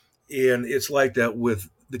 Okay. And it's like that with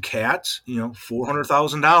the cats,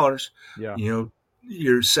 $400,000. Yeah.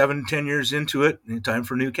 you're 7, 10 years into it, and time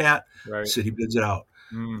for a new cat, Right. city bids it out.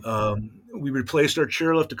 Mm, We replaced our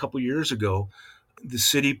chairlift a couple years ago. The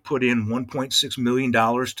city put in $1.6 million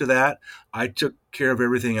to that. I took care of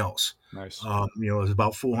everything else. nice. It was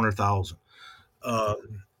about 400,000.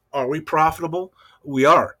 Are we profitable? We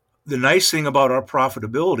are. The nice thing about our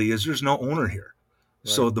profitability is there's no owner here,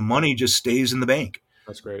 Right. so the money just stays in the bank.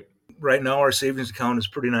 That's great. Right now, our savings account is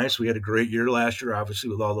pretty nice. We had a great year last year, obviously,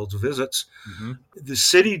 with all those visits. Mm-hmm. The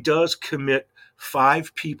city does commit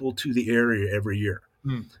 5 people to the area every year.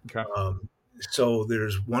 Mm, okay. Um, so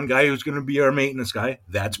there's one guy who's going to be our maintenance guy.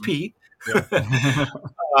 That's Mhm. Pete. Yep.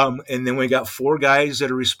 And then we got 4 guys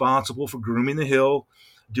that are responsible for grooming the hill,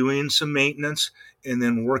 doing some maintenance, and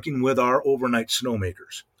then working with our overnight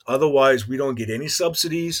snowmakers. Otherwise, we don't get any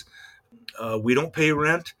subsidies. We don't pay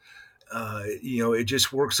rent. It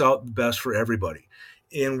just works out best for everybody.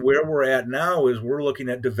 And where we're at now is we're looking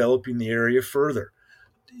at developing the area further.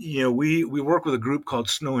 We work with a group called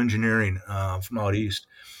Snow Engineering from out east.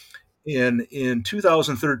 And in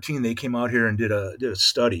 2013, they came out here and did a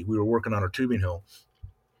study. We were working on our tubing hill,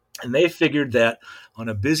 and they figured that on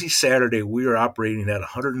a busy Saturday, we were operating at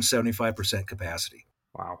 175% capacity.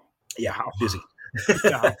 Wow. Yeah, Wow. busy.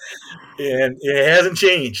 Yeah. And it hasn't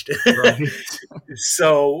changed. Right.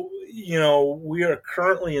 So, we are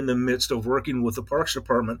currently in the midst of working with the Parks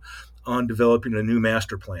Department on developing a new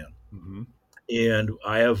master plan. Mm-hmm. And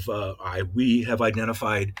we have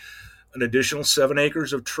identified an additional 7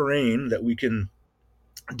 acres of terrain that we can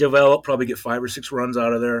develop, probably get 5 or 6 runs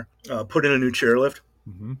out of there, put in a new chairlift,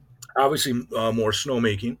 Mm-hmm. obviously more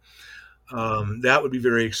snowmaking. That would be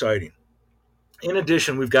very exciting. In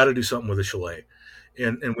addition, we've got to do something with the chalet.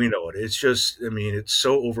 And we know it. It's just, it's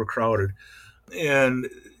so overcrowded. And,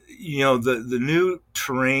 the new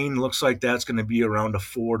terrain looks like that's going to be around a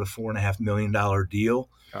 $4 to $4.5 million deal.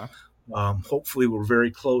 Okay. Hopefully, we're very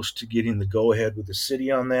close to getting the go ahead with the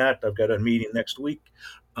city on that. I've got a meeting next week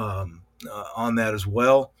on that as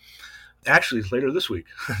well. Actually, it's later this week,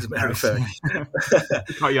 as a matter of Nice.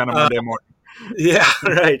 fact. Caught you on a uh, Monday morning. yeah,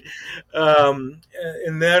 right.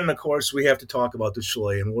 And then, of course, we have to talk about the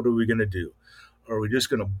chalet and what are we going to do? Are we just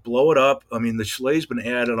going to blow it up? The chalet's been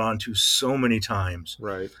added on to so many times.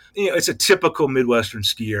 Right. It's a typical Midwestern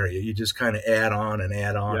ski area. You just kind of add on and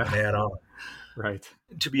add on Yeah. and add on. Right.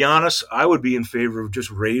 To be honest, I would be in favor of just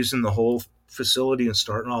raising the whole facility and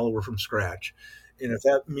starting all over from scratch. And if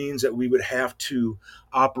that means that we would have to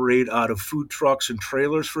operate out of food trucks and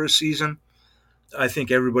trailers for a season, I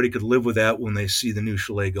think everybody could live with that when they see the new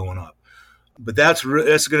chalet going up. But that's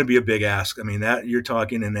going to be a big ask. That you're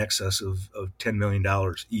talking in excess of $10 million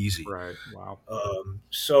easy. Right. Wow.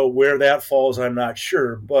 So where that falls, I'm not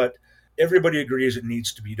sure, but everybody agrees it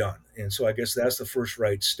needs to be done. And so I guess that's the first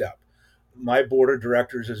right step. My board of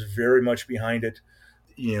directors is very much behind it.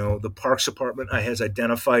 The Parks Department has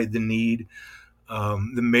identified the need.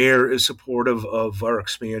 The mayor is supportive of our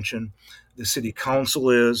expansion. The city council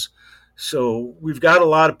is. So we've got a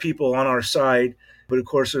lot of people on our side, but of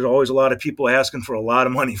course, there's always a lot of people asking for a lot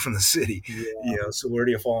of money from the city. Yeah. So where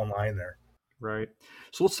do you fall in line there? Right.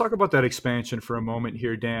 So let's talk about that expansion for a moment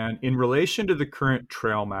here, Dan. In relation to the current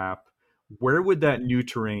trail map, where would that new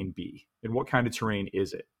terrain be? And what kind of terrain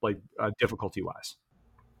is it, like difficulty wise?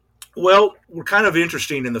 Well, we're kind of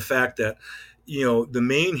interesting in the fact that, the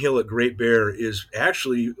main hill at Great Bear is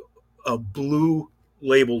actually a blue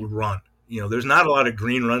labeled run. There's not a lot of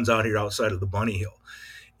green runs out here outside of the Bunny Hill.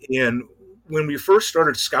 And when we first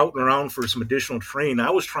started scouting around for some additional terrain,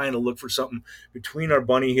 I was trying to look for something between our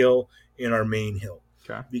Bunny Hill and our main hill.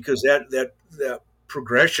 Okay. Because that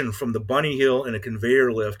progression from the Bunny Hill and a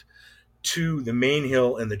conveyor lift to the main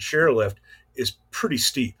hill and the chairlift is pretty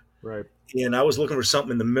steep. Right. And I was looking for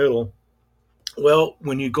something in the middle. Well,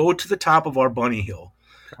 when you go to the top of our Bunny Hill,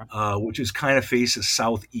 Okay. which is kind of faces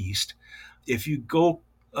southeast, if you go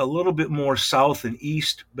a little bit more south and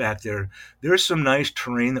east back there, there's some nice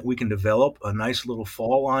terrain that we can develop, a nice little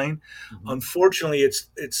fall line. Mm-hmm. Unfortunately,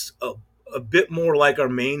 it's a bit more like our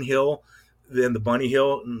main hill than the Bunny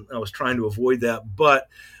Hill, and I was trying to avoid that, but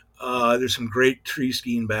there's some great tree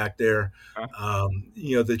skiing back there. Okay.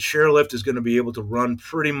 The chairlift is going to be able to run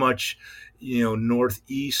pretty much,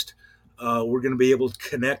 northeast. We're going to be able to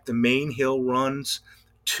connect the main hill runs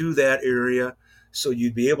to that area. So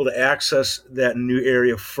you'd be able to access that new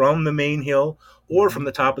area from the main hill or from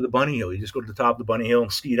the top of the Bunny Hill. You just go to the top of the Bunny Hill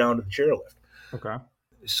and ski down to the chairlift. Okay.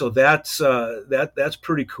 So that's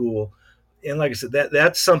pretty cool. And like I said,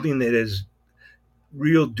 that's something that is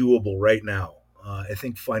real doable right now. I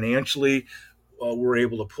think financially, we're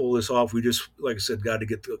able to pull this off. We just, like I said, got to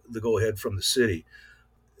get the go ahead from the city.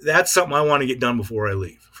 That's something I want to get done before I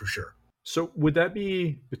leave, for sure. So would that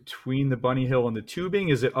be between the bunny hill and the tubing?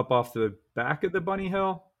 Is it up off the back of the bunny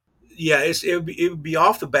hill? Yeah, it would be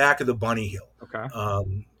off the back of the bunny hill. Okay.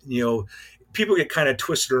 You know, people get kind of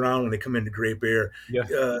twisted around when they come into Great Bear. Yeah.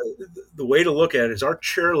 The way to look at it is our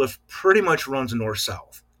chairlift pretty much runs north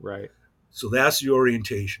south. Right. So that's the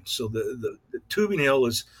orientation. So the tubing hill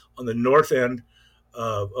is on the north end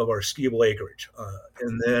of our skiable acreage,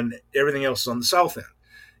 and then everything else is on the south end.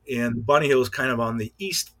 And the bunny hill is kind of on the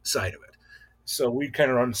east side of it. So we kind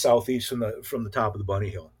of run southeast from the top of the bunny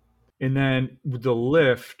hill. And then with the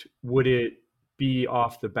lift, would it be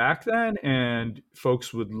off the back then and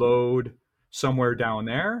folks would load somewhere down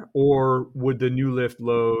there? Or would the new lift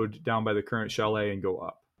load down by the current chalet and go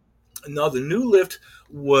up? Now the new lift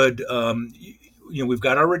would, we've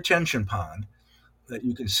got our retention pond that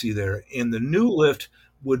you can see there, and the new lift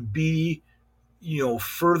would be,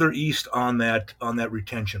 further east on that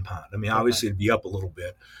retention pond. I mean, Okay. obviously it'd be up a little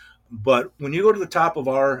bit, but when you go to the top of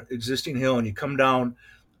our existing hill and you come down,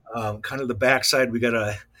 kind of the backside, we got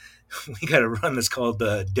a we got to run this called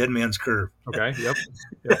the dead man's curve. Okay. Yep.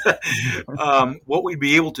 Yep. What we'd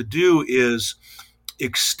be able to do is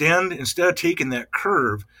extend, instead of taking that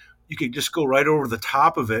curve, you could just go right over the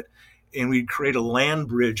top of it, and we'd create a land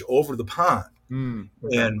bridge over the pond,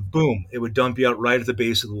 Okay. and boom, it would dump you out right at the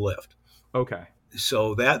base of the lift. Okay.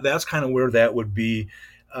 So that's kind of where that would be.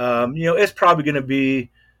 It's probably going to be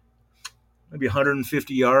maybe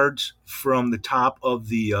 150 yards from the top of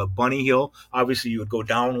the bunny hill. Obviously, you would go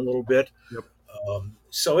down a little bit. Yep.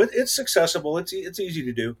 So it's accessible. It's easy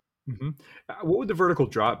to do. hmm What would the vertical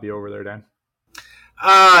drop be over there, Dan?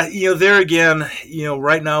 There again,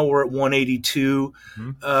 right now we're at 182.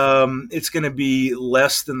 hmm It's going to be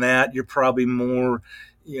less than that. You're probably more,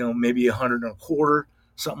 maybe 100 and a quarter,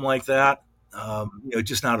 something like that.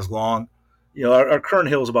 Just not as long. Our current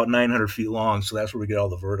hill is about 900 feet long, so that's where we get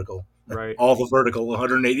Right. all the vertical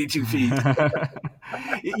 182 feet.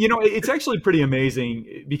 It's actually pretty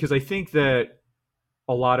amazing because I think that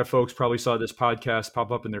a lot of folks probably saw this podcast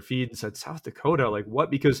pop up in their feed and said, South Dakota, like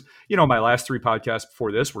what? Because, my last three podcasts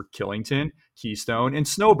before this were Killington, Keystone, and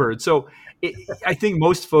Snowbird. So I think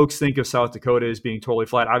most folks think of South Dakota as being totally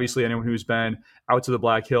flat. Obviously, anyone who's been out to the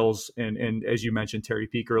Black Hills and as you mentioned, Terry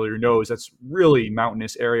Peak earlier knows that's really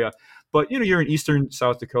mountainous area. But, you're in eastern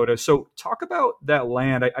South Dakota. So talk about that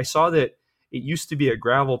land. I saw that it used to be a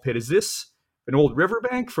gravel pit. Is this an old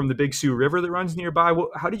riverbank from the Big Sioux River that runs nearby?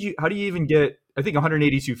 How do you even get? I think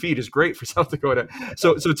 182 feet is great for South Dakota.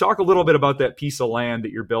 So talk a little bit about that piece of land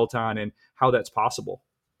that you're built on and how that's possible.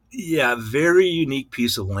 Yeah, very unique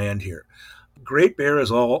piece of land here. Great Bear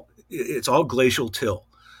it's all glacial till.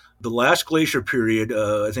 The last glacier period,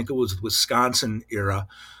 I think it was Wisconsin era,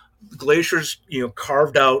 glaciers,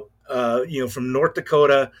 carved out, from North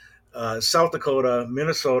Dakota, South Dakota,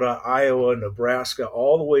 Minnesota, Iowa, Nebraska,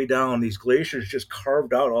 all the way down. These glaciers just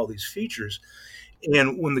carved out all these features.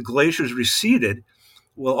 And when the glaciers receded,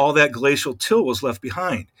 well, all that glacial till was left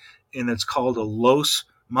behind, and it's called a Los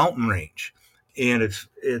mountain range. And it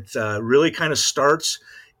really kind of starts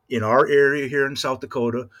in our area here in South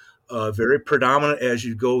Dakota, very predominant as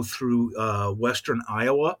you go through western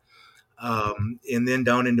Iowa, and then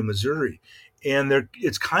down into Missouri. And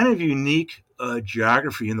it's kind of unique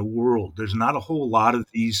geography in the world. There's not a whole lot of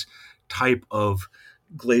these type of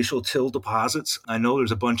glacial till deposits. I know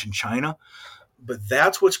there's a bunch in China, but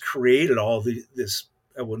that's what's created this.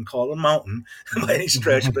 I wouldn't call it a mountain by any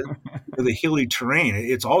stretch, but the hilly terrain.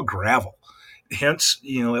 It's all gravel. Hence,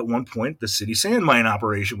 at one point, the city sand mine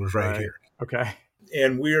operation was right Right. here. Okay.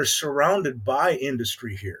 And we are surrounded by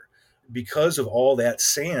industry here because of all that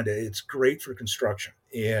sand. It's great for construction.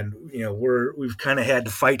 And, we've kind of had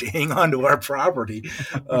to fight to hang on to our property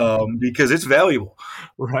because it's valuable.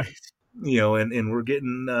 Right. And we're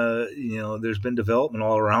getting, there's been development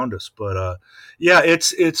all around us, but yeah,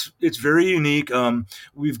 it's very unique.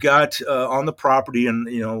 We've got on the property, and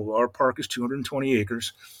our park is 220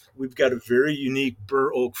 acres. We've got a very unique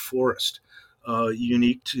bur oak forest,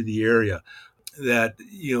 unique to the area. That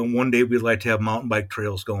one day we'd like to have mountain bike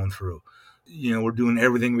trails going through. We're doing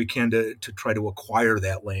everything we can to try to acquire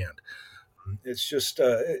that land. It's just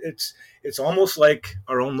it's almost like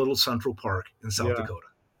our own little central park in South Yeah. Dakota.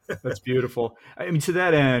 That's beautiful. I mean, to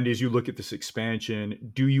that end, as you look at this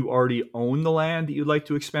expansion, do you already own the land that you'd like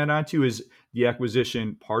to expand onto? Is the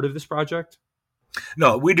acquisition part of this project?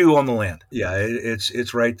 No, we do own the land. Yeah,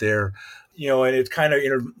 it's right there. And it kind of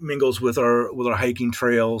intermingles with our hiking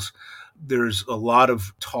trails. There's a lot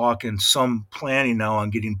of talk and some planning now on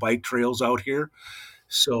getting bike trails out here.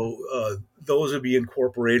 So those would be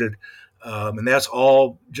incorporated, and that's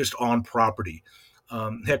all just on property.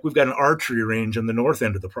 Heck, we've got an archery range on the north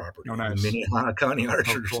end of the Oh, property. The nice. Minnehaha County Oh,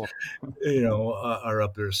 Archers, cool. are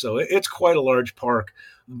up there. So it's quite a large park,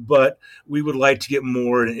 but we would like to get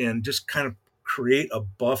more and just kind of create a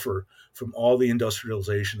buffer from all the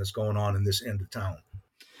industrialization that's going on in this end of town.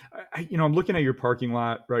 I'm looking at your parking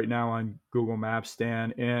lot right now on Google Maps,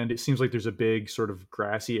 Dan, and it seems like there's a big sort of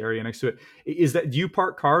grassy area next to it. Do you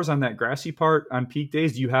park cars on that grassy part on peak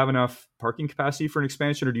days? Do you have enough parking capacity for an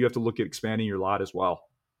expansion, or do you have to look at expanding your lot as well?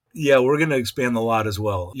 Yeah, we're going to expand the lot as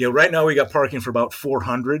well. Yeah, right now we got parking for about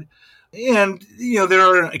 400. And, there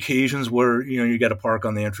are occasions where, you got to park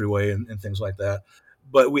on the entryway and things like that.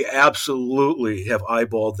 But we absolutely have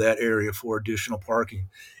eyeballed that area for additional parking.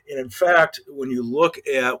 And in fact, when you look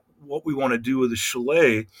at what we want to do with the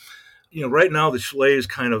chalet, right now the chalet is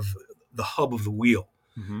kind of the hub of the wheel.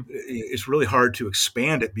 Mm-hmm. It's really hard to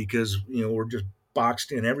expand it because, we're just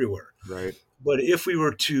boxed in everywhere. Right. But if we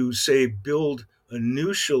were to, say, build a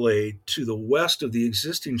new chalet to the west of the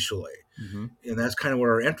existing chalet, Mm-hmm. and that's kind of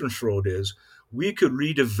where our entrance road is, we could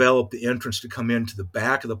redevelop the entrance to come into the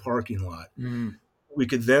back of the parking lot. Mm-hmm. We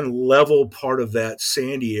could then level part of that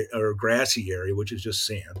sandy or grassy area, which is just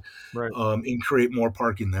sand, Right. and create more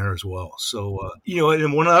parking there as well. So,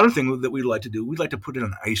 and one other thing that we'd like to do, we'd like to put in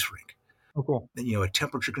an ice rink, Oh, cool. a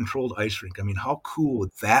temperature controlled ice rink. I mean, how cool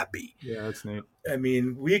would that be? Yeah, that's neat. I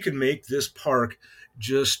mean, we could make this park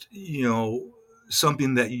just,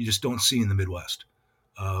 something that you just don't see in the Midwest.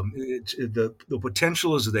 The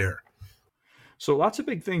potential is there. So lots of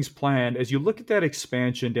big things planned. As you look at that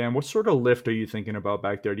expansion, Dan, what sort of lift are you thinking about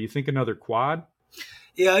back there? Do you think another quad?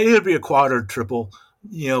 Yeah, it'd be a quad or triple.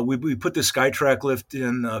 We put the SkyTrack lift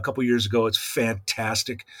in a couple years ago. It's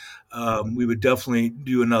fantastic. We would definitely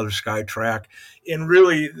do another SkyTrack. And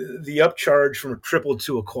really, the upcharge from a triple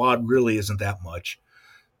to a quad really isn't that much.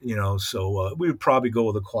 So we would probably go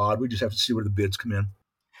with a quad. We just have to see where the bids come in.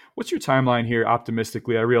 What's your timeline here,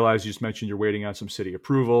 optimistically? I realize you just mentioned you're waiting on some city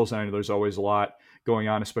approvals. I know there's always a lot going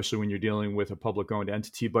on, especially when you're dealing with a public-owned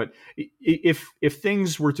entity. But if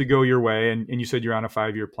things were to go your way, and you said you're on a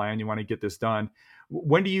 5-year plan, you want to get this done,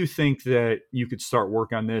 when do you think that you could start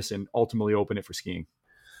work on this and ultimately open it for skiing?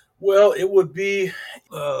 Well, it would be,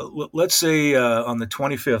 let's say on the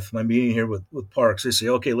 25th, my meeting here with Parks, they say,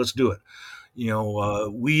 okay, let's do it.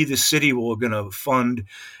 We, the city, will going to fund,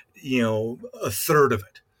 a third of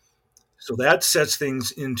it. So that sets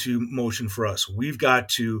things into motion for us. We've got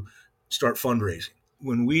to start fundraising.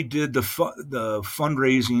 When we did the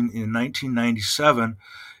fundraising in 1997,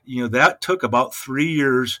 that took about 3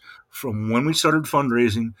 years from when we started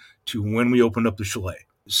fundraising to when we opened up the chalet.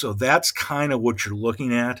 So that's kind of what you're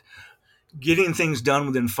looking at. Getting things done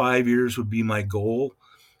within 5 years would be my goal.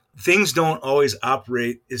 Things don't always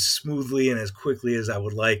operate as smoothly and as quickly as I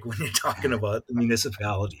would like when you're talking about the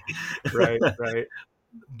municipality. Right, right.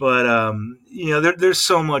 But there's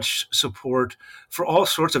so much support for all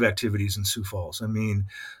sorts of activities in Sioux Falls. I mean,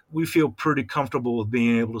 we feel pretty comfortable with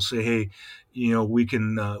being able to say, hey, we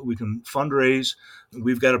can fundraise.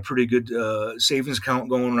 We've got a pretty good savings account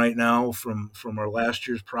going right now from our last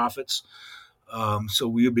year's profits, so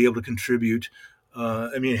we'll be able to contribute.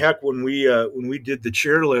 I mean, heck, when we did the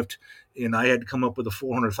chairlift, and I had to come up with a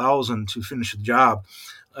 400,000 to finish the job,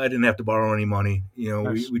 I didn't have to borrow any money.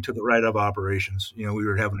 Nice. We took it right out of operations. We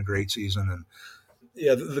were having a great season, and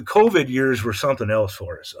yeah, the COVID years were something else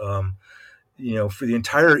for us. For the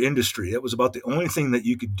entire industry, it was about the only thing that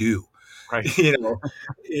you could do. Right.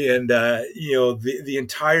 And the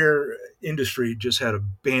entire industry just had a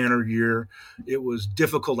banner year. It was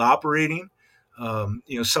difficult operating.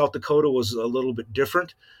 South Dakota was a little bit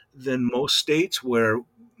different than most states, where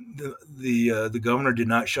the governor did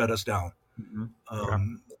not shut us down.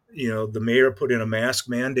 Mm-hmm. Yeah. The mayor put in a mask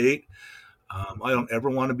mandate. I don't ever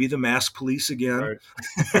want to be the mask police again.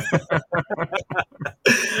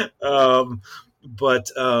 Right. But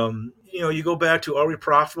you go back to, are we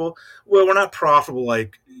profitable? Well, we're not profitable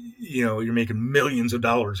like, you're making millions of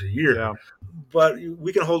dollars a year, Yeah. but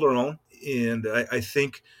we can hold our own. And I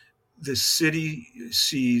think the city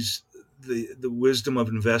sees the wisdom of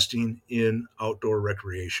investing in outdoor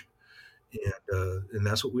recreation. And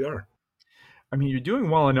that's what we are. I mean, you're doing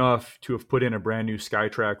well enough to have put in a brand new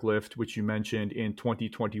SkyTrack lift, which you mentioned in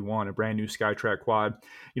 2021, a brand new SkyTrack quad.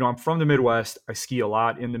 I'm from the Midwest. I ski a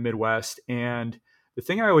lot in the Midwest. And the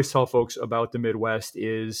thing I always tell folks about the Midwest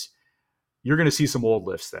is you're going to see some old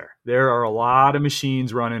lifts there. There are a lot of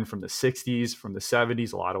machines running from the 60s, from the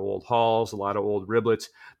 70s, a lot of old hulls, a lot of old riblets,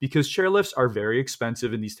 because chairlifts are very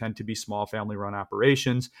expensive and these tend to be small family run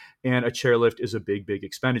operations. And a chairlift is a big, big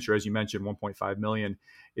expenditure. As you mentioned, 1.5 million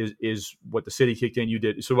is what the city kicked in. You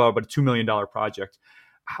did so about a $2 million project.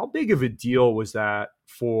 how big of a deal was that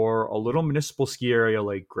for a little municipal ski area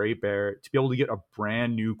like Great Bear to be able to get a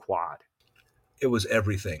brand new quad? It was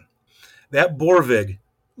everything. That Borvig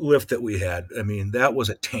lift that we had, I mean, that was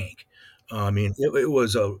a tank. I mean, it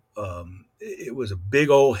was a big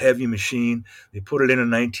old heavy machine. They put it in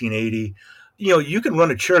 1980. You can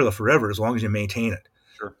run a chairlift forever as long as you maintain it.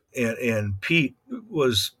 Sure. And Pete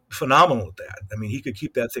was phenomenal at that. I mean, he could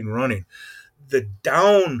keep that thing running. The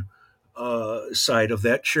down side of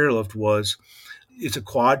that chairlift was it's a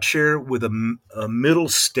quad chair with a middle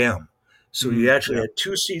stem. So you actually Yeah. had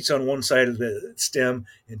two seats on one side of the stem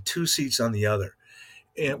and two seats on the other.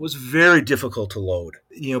 And it was very difficult to load.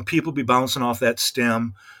 People be bouncing off that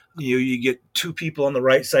stem. You get two people on the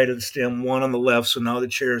right side of the stem, one on the left. So now the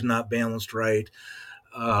chair is not balanced right.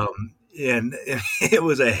 And it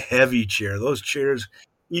was a heavy chair. Those chairs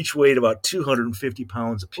each weighed about 250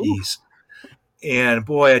 pounds Ooh. apiece. And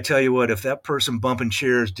boy, I tell you what, if that person bumping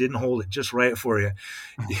chairs didn't hold it just right for you,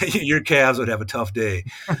 your calves would have a tough day.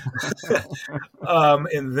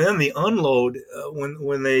 And then the unload,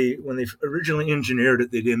 when they originally engineered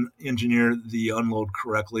it, they didn't engineer the unload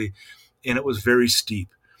correctly, and it was very steep.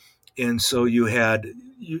 And so you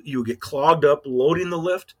would get clogged up loading the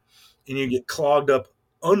lift, and you get clogged up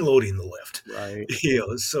unloading the lift. Right.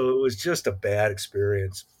 So it was just a bad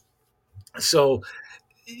experience. So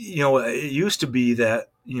it used to be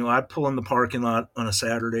that I'd pull in the parking lot on a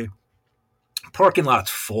Saturday. Parking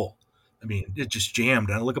lot's full. I mean, it's just jammed.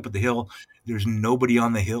 And I look up at the hill. There's nobody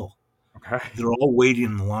on the hill. Okay. They're all waiting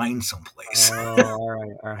in line someplace. Oh, all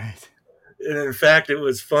right. All right. And in fact, it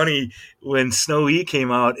was funny when Snow E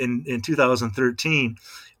came out in 2013,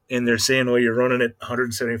 and they're saying, "Well, you're running at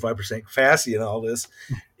 175% capacity and all this."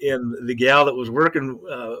 And the gal that was working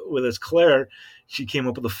with us, Claire, she came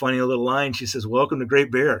up with a funny little line. She says, "Welcome to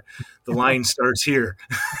Great Bear. The line starts here."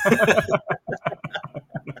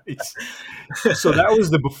 Nice. So that was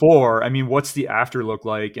the before. I mean, what's the after look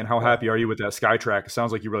like, and how happy are you with that SkyTrack? It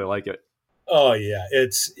sounds like you really like it. Oh yeah,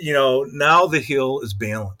 it's now the hill is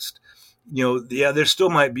balanced. Yeah, there still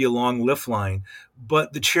might be a long lift line,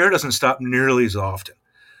 but the chair doesn't stop nearly as often.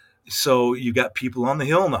 So you got people on the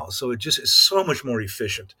hill now. So it just is so much more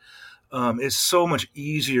efficient. It's so much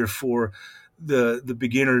easier for the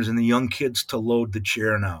beginners and the young kids to load the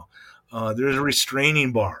chair now. There's a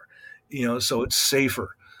restraining bar, so it's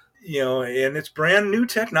safer. And it's brand new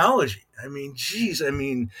technology. I mean, geez,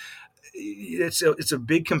 it's a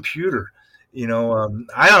big computer. I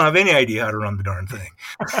don't have any idea how to run the darn thing.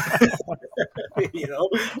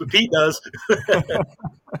 But Pete does.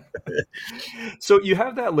 So you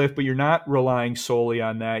have that lift, but you're not relying solely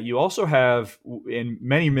on that. You also have, and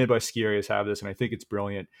many Midwest ski areas have this, and I think it's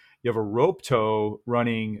brilliant. You have a rope tow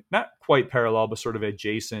running not quite parallel, but sort of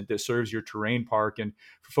adjacent that serves your terrain park. And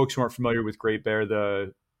for folks who aren't familiar with Great Bear,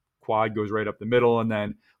 the quad goes right up the middle, and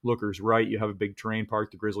then lookers right, you have a big terrain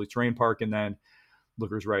park, the Grizzly Terrain Park, and then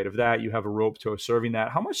lookers right of that, you have a rope tow serving that.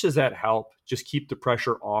 How much does that help just keep the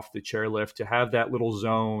pressure off the chairlift to have that little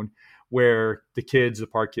zone where the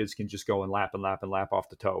park kids can just go and lap and lap and lap off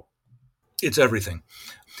the toe? It's everything.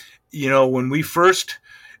 When we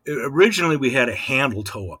originally we had a handle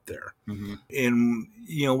tow up there. Mm-hmm.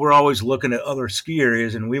 And we're always looking at other ski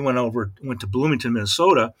areas, and we went to Bloomington,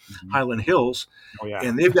 Minnesota, Mm-hmm. Highland Hills. Oh, yeah.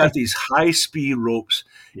 And they've got these high speed ropes.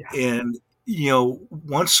 Yeah. And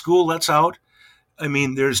once school lets out, I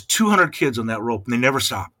mean, there's 200 kids on that rope, and they never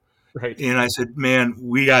stop. Right. And I said, man,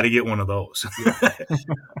 we got to get one of those. Yeah.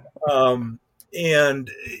 And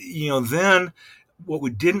then what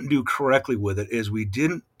we didn't do correctly with it is we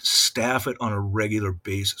didn't staff it on a regular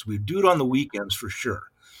basis. We do it on the weekends for sure,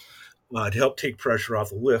 to help take pressure off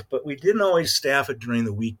the lift, but we didn't always staff it during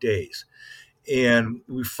the weekdays. And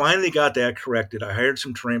we finally got that corrected. I hired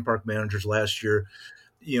some terrain park managers last year.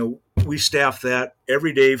 We staffed that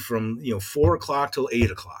every day from 4 o'clock till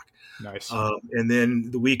 8 o'clock. Nice. And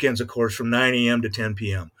then the weekends, of course, from 9 a.m. to 10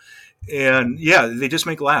 p.m. And yeah, they just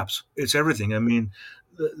make laps. It's everything. I mean,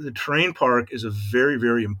 the terrain park is a very,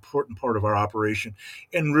 very important part of our operation,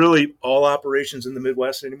 and really all operations in the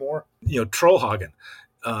Midwest anymore. Trollhagen,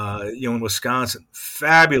 in Wisconsin,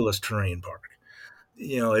 fabulous terrain park.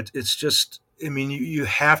 It's just, I mean, you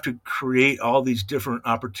have to create all these different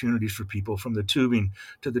opportunities for people, from the tubing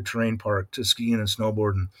to the terrain park to skiing and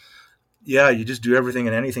snowboarding. Yeah, you just do everything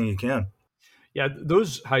and anything you can. Yeah,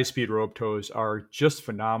 those high-speed rope tows are just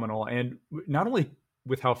phenomenal, and not only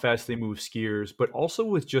with how fast they move skiers, but also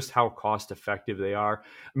with just how cost-effective they are.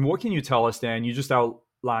 I mean, what can you tell us, Dan? You just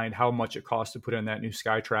outlined how much it costs to put in that new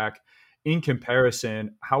SkyTrack. In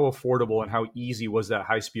comparison, how affordable and how easy was that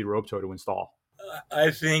high-speed rope tow to install?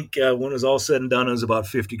 I think when it was all said and done, it was about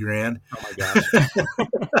 50 grand. Oh my gosh.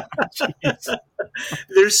 Jeez.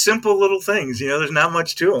 There's simple little things, there's not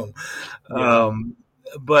much to them. Yeah.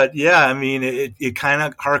 But yeah, I mean, it kind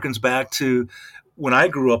of harkens back to when I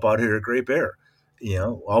grew up out here at Great Bear.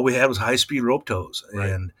 All we had was high speed rope tows. Right.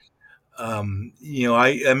 And,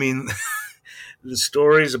 I mean, the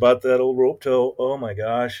stories about that old rope tow, oh my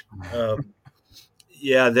gosh.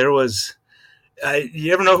 Yeah, there was.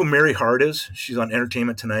 You ever know who Mary Hart is? She's on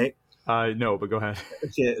Entertainment Tonight. No, but go ahead.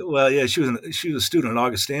 Okay, well, yeah, she was a student at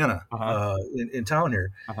Augustana Uh-huh. in town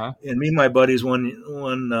here, Uh-huh. and me and my buddies one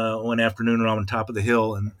afternoon around on top of the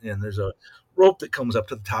hill, and there's a rope that comes up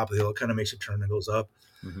to the top of the hill. It kind of makes a turn and goes up.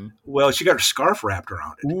 Mm-hmm. Well, she got her scarf wrapped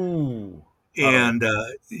around it, Ooh. Uh-oh. and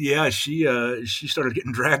yeah, she started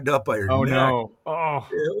getting dragged up by her Oh neck. no. Oh.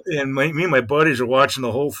 And me and my buddies are watching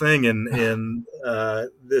the whole thing, and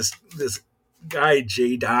this guy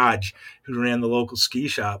Jay Dodge, who ran the local ski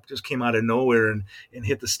shop, just came out of nowhere and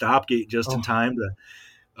hit the stop gate just in Oh time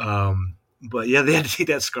to. But yeah, they had to take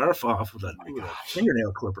that scarf off with a, my with a gosh.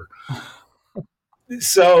 fingernail clipper.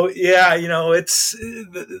 So yeah, it's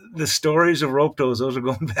the stories of rope tows. Those are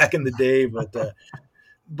going back in the day,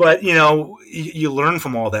 but you learn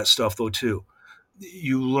from all that stuff though too.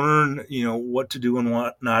 You learn, what to do and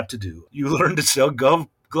what not to do. You learn to sell glove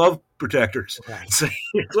protectors Right. so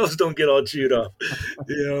your gloves don't get all chewed up.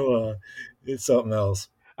 It's something else.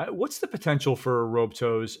 What's the potential for rope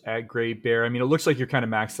tows at Great Bear? I mean, it looks like you're kind of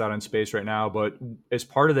maxed out on space right now, but as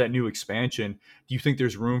part of that new expansion, do you think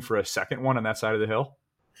there's room for a second one on that side of the hill?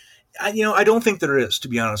 I don't think there is, to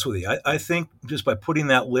be honest with you. I think just by putting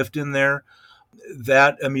that lift in there,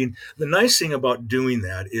 I mean, the nice thing about doing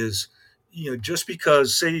that is, just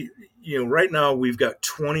because, say, right now we've got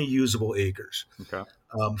 20 usable acres. Okay.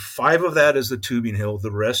 Five of that is the tubing hill. The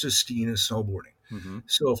rest is skiing and snowboarding. Mm-hmm.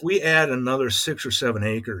 So if we add another 6 or 7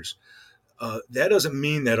 acres, that doesn't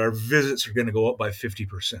mean that our visits are going to go up by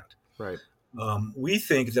 50%. Right. We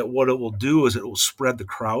think that what it will do is it will spread the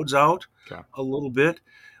crowds out Okay. a little bit.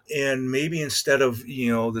 And maybe instead of,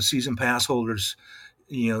 the season pass holders,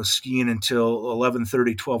 skiing until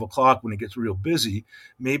 11:30, 12 o'clock when it gets real busy,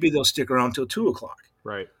 maybe they'll stick around till 2 o'clock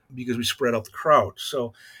Right. because we spread out the crowd.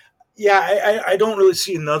 So, yeah, I don't really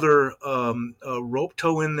see another rope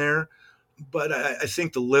tow in there, but I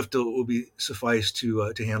think the lift will be suffice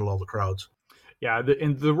to handle all the crowds. Yeah.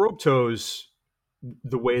 And the rope tows,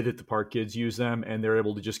 the way that the park kids use them, and they're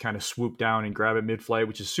able to just kind of swoop down and grab it mid-flight,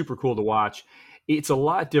 which is super cool to watch. It's a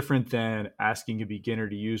lot different than asking a beginner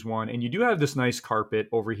to use one. And you do have this nice carpet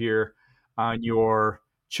over here on your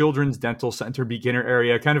Children's Dental Center beginner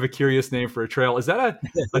area, kind of a curious name for a trail. Is that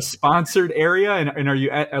a sponsored area? And are you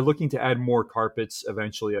looking to add more carpets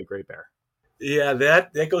eventually at Great Bear? Yeah,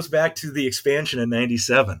 that goes back to the expansion in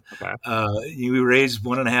 '97. Okay. We raised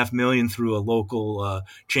 $1.5 million through a local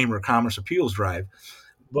Chamber of Commerce appeals drive.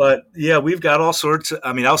 But yeah, we've got all sorts.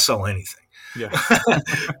 I mean, I'll sell anything. Yeah.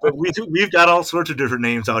 But we've got all sorts of different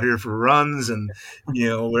names out here for runs, and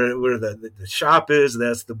where the shop is.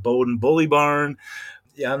 That's the Bowden Bully Barn.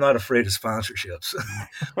 Yeah, I'm not afraid of sponsorships.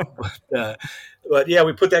 uh, but yeah,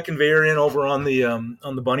 we put that conveyor in over on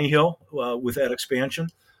the Bunny Hill with that expansion.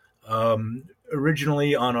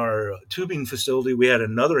 Originally on our tubing facility, we had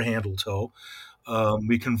another handle tow.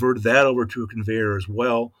 We converted that over to a conveyor as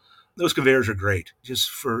well. Those conveyors are great. Just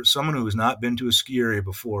for someone who has not been to a ski area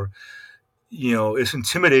before, it's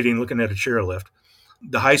intimidating looking at a chairlift.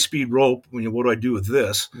 The high speed rope, what do I do with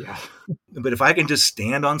this? Yeah. But if I can just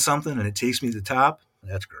stand on something and it takes me to the top,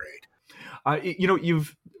 that's great.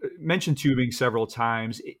 You've mentioned tubing several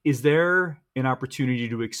times. Is there an opportunity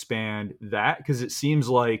to expand that? Because it seems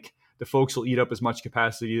like the folks will eat up as much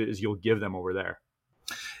capacity as you'll give them over there.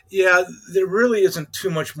 Yeah, there really isn't too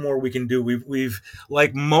much more we can do. We've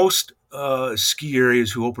like most ski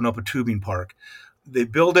areas who open up a tubing park, they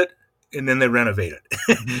build it and then they renovate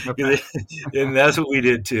Mhm. Okay. it. And that's what we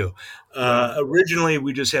did too. Yeah. Originally,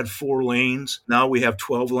 we just had 4 lanes. Now we have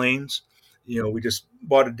 12 lanes. We just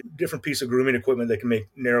bought a different piece of grooming equipment that can make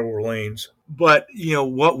narrower lanes. But,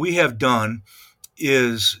 what we have done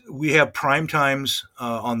is we have prime times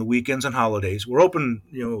on the weekends and holidays. We're open,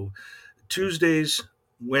 Tuesdays,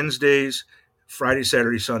 Wednesdays, Friday,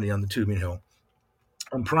 Saturday, Sunday on the tubing hill.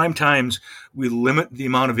 On prime times, we limit the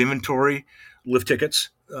amount of inventory, lift tickets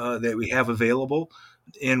that we have available.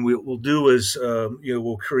 And what we'll do is,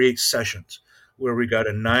 we'll create sessions where we got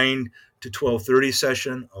a 9 to 12:30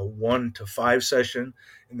 session, a 1 to 5 session,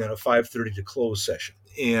 and then a 5:30 to close session.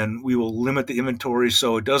 And we will limit the inventory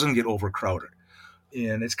so it doesn't get overcrowded.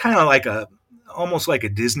 And it's kind of like almost like a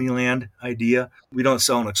Disneyland idea. We don't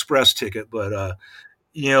sell an express ticket, but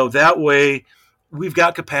that way we've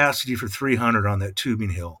got capacity for 300 on that tubing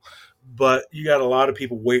hill, but you got a lot of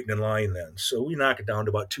people waiting in line then. So we knock it down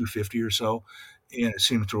to about 250 or so, and it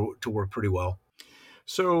seems to work pretty well.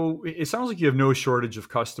 So it sounds like you have no shortage of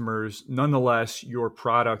customers. Nonetheless, your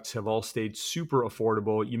products have all stayed super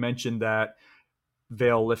affordable. You mentioned that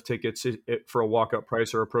Vail lift tickets for a walk-up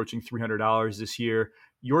price are approaching $300 this year.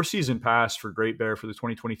 Your season pass for Great Bear for the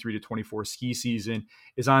 2023 to 24 ski season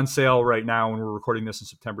is on sale right now, and we're recording this on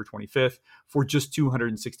September 25th for just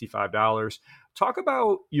 $265. Talk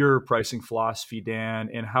about your pricing philosophy, Dan,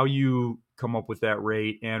 and how you come up with that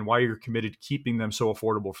rate and why you're committed to keeping them so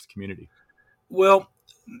affordable for the community. Well,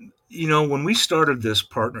 when we started this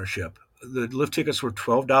partnership, the lift tickets were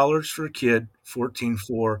 $12 for a kid, 14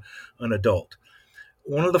 for an adult.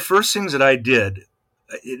 One of the first things that I did,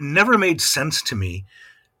 it never made sense to me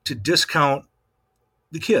to discount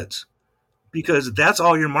the kids because that's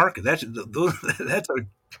all your market. That's our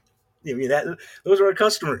those are our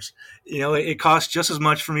customers. It costs just as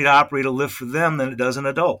much for me to operate a lift for them than it does an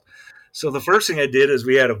adult. So the first thing I did is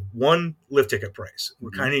we had a one lift ticket price. We're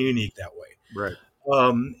Mhm. kind of unique that way. Right.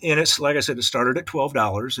 And it's like I said, it started at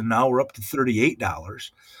 $12, and now we're up to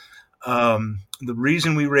 $38. The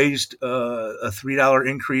reason we raised a $3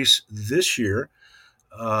 increase this year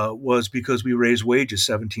was because we raised wages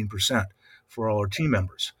 17% for all our team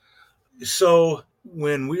members. So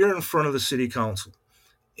when we are in front of the city council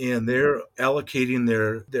and they're allocating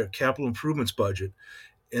their capital improvements budget,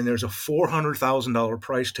 and there's a $400,000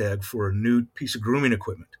 price tag for a new piece of grooming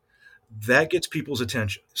equipment, that gets people's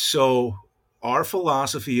attention. So our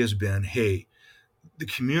philosophy has been, hey, the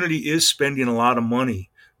community is spending a lot of money.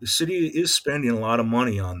 The city is spending a lot of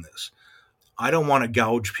money on this. I don't want to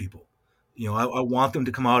gouge people. I want them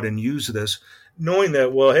to come out and use this, knowing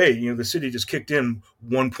that, well, hey, the city just kicked in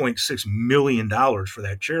 $1.6 million for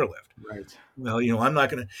that chairlift. Right. Well, I'm not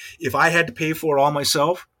going to, if I had to pay for it all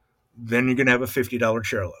myself, then you're going to have a $50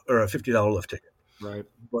 chairlift or a $50 lift ticket. Right.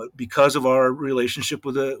 But because of our relationship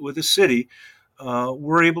with the city,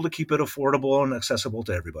 we're able to keep it affordable and accessible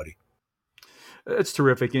to everybody. That's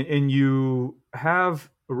terrific. And you have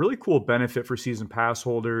a really cool benefit for season pass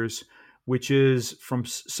holders, which is from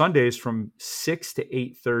Sundays from 6 to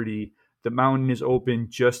 8:30. The mountain is open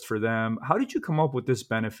just for them. How did you come up with this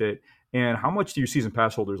benefit? And how much do your season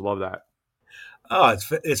pass holders love that? Oh,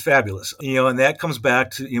 it's fabulous. And that comes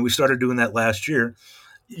back to, we started doing that last year.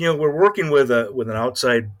 We're working with an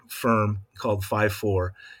outside firm called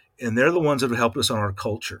 5-4, and they're the ones that have helped us on our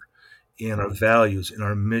culture and our values and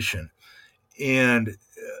our mission. And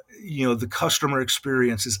the customer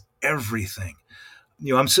experience is everything.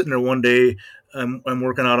 I'm sitting there one day, I'm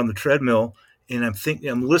working out on the treadmill, and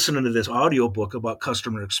I'm listening to this audiobook about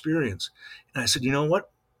customer experience. And I said, you know what?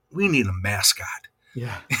 We need a mascot.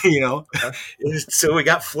 Yeah. Okay. So we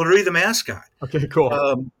got Flurry the mascot. Okay,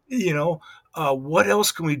 cool. What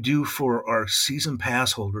else can we do for our season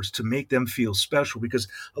pass holders to make them feel special? Because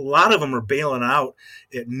a lot of them are bailing out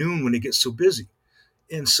at noon when it gets so busy.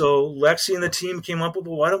 And so Lexi and the team came up with,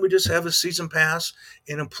 well, why don't we just have a season pass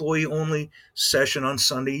and employee only session on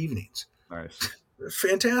Sunday evenings? Nice.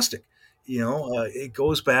 Fantastic. It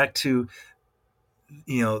goes back to,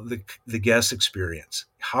 the guest experience.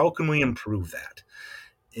 How can we improve that?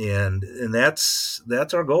 And that's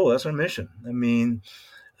our goal. That's our mission. I mean,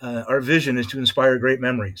 our vision is to inspire great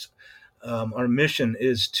memories. Our mission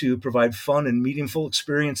is to provide fun and meaningful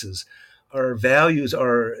experiences. Our values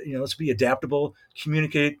are, let's be adaptable,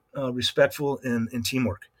 communicate, respectful, and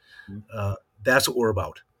teamwork. That's what we're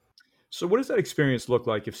about. So, what does that experience look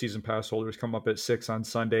like if season pass holders come up at 6 on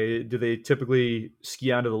Sunday? Do they typically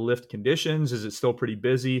ski onto the lift conditions? Is it still pretty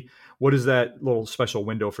busy? What does that little special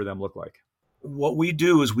window for them look like? What we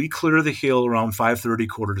do is we clear the hill around 5:30,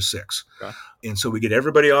 quarter to 6. Okay. And so we get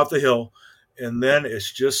everybody off the hill, and then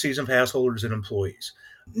it's just season pass holders and employees.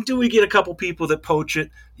 Do we get a couple people that poach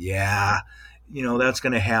it? Yeah, that's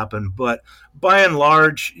going to happen. But by and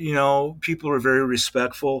large, people are very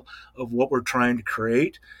respectful of what we're trying to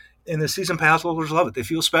create. And the season pass holders love it. They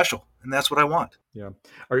feel special. And that's what I want. Yeah.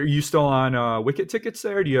 Are you still on Wicket tickets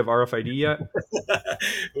there? Do you have RFID yet?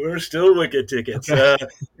 We're still Wicket tickets. Okay.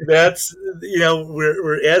 That's,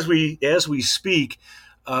 we're as we speak,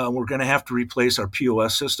 we're going to have to replace our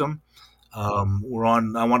POS system. I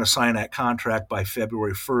want to sign that contract by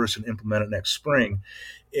February 1st and implement it next spring.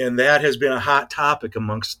 And that has been a hot topic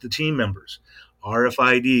amongst the team members.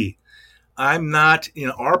 RFID. I'm not,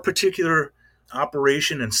 our particular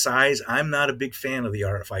operation and size, I'm not a big fan of the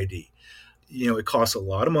RFID. It costs a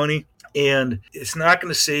lot of money, and it's not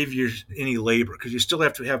going to save you any labor because you still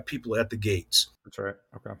have to have people at the gates. That's right.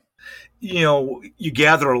 Okay. You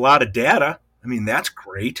gather a lot of data. I mean, that's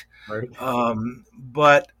great. Right.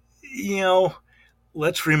 But, you know,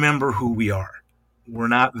 let's remember who we are. We're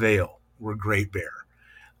not Vail. We're Great Bear.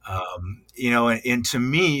 And to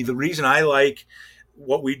me, the reason I like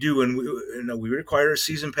what we do, and we require a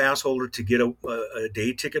season pass holder to get a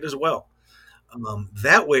day ticket as well.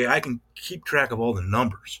 That way, I can keep track of all the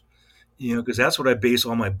numbers. Because that's what I base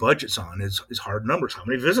all my budgets on is hard numbers. How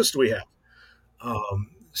many visits do we have?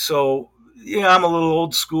 So yeah, I'm a little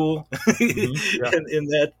old school Yeah.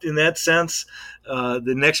 in that sense.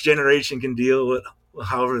 The next generation can deal with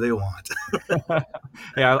however they want.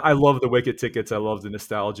 Yeah, I love the Wicket tickets. I love the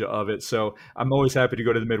nostalgia of it. So I'm always happy to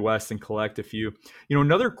go to the Midwest and collect a few.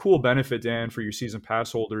 Another cool benefit, Dan, for your season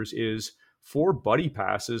pass holders is 4 buddy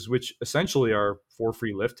passes, which essentially are 4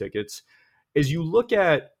 free lift tickets. As you look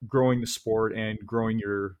at growing the sport and growing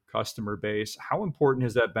your customer base, how important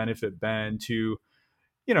has that benefit been to,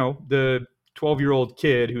 the 12-year-old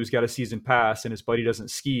kid who's got a season pass and his buddy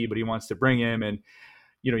doesn't ski, but he wants to bring him, and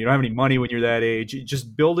you don't have any money when you're that age.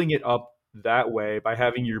 Just building it up that way by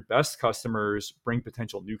having your best customers bring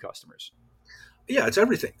potential new customers. Yeah, it's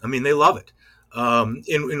everything. I mean, they love it.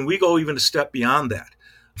 And we go even a step beyond that.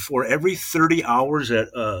 For every 30 hours that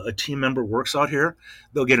a team member works out here,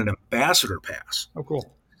 they'll get an ambassador pass. Oh,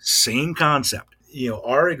 cool. Same concept.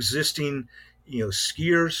 Our existing,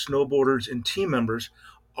 skiers, snowboarders, and team members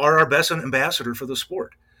are our best ambassador for the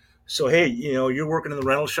sport. So, hey, you're working in the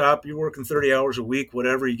rental shop, you're working 30 hours a week,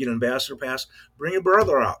 whatever, you get an ambassador pass, bring your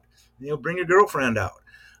brother out, bring your girlfriend out.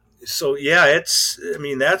 So, yeah,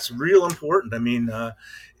 that's real important. I mean,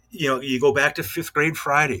 you go back to fifth grade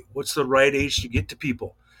Friday. What's the right age to get to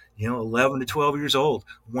people? 11 to 12 years old.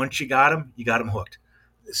 Once you got them hooked.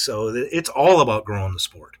 So it's all about growing the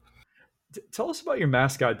sport. Tell us about your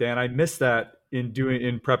mascot, Dan. I missed that in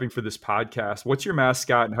prepping for this podcast. What's your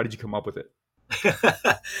mascot and how did you come up with it?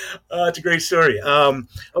 It's a great story.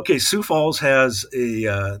 Okay, Sioux Falls has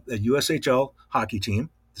a USHL hockey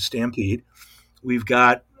team, the Stampede. We've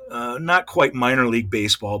got not quite minor league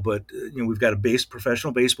baseball, but we've got a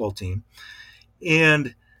professional baseball team,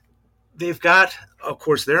 and they've got, of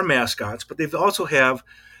course, their mascots, but they also have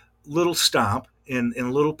Little Stomp and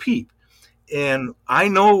Little Peep. And I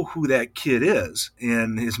know who that kid is,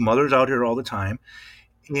 and his mother's out here all the time.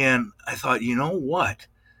 And I thought, you know what?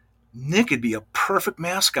 Nick would be a perfect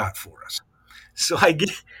mascot for us. So I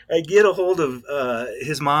get a hold of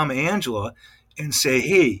his mom, Angela, and say,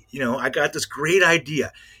 hey, I got this great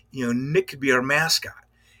idea. Nick could be our mascot.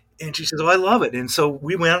 And she says, oh, I love it. And so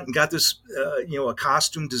we went and got this, a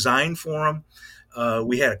costume design for him.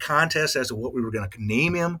 We had a contest as to what we were going to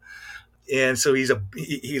name him. And so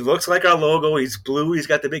he looks like our logo. He's blue. He's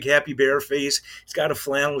got the big happy bear face. He's got a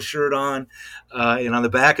flannel shirt on. And on the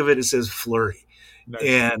back of it says Flurry. Nice.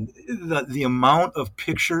 And the amount of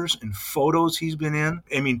pictures and photos he's been in,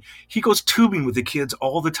 I mean, he goes tubing with the kids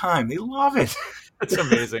all the time. They love it. That's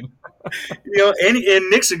amazing. And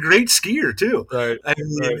Nick's a great skier too. Right. I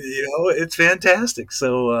mean, Right. it's fantastic.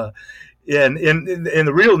 So, and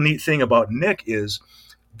the real neat thing about Nick is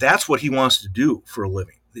that's what he wants to do for a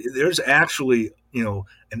living. There's actually,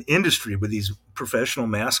 an industry with these professional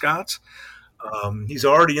mascots. He's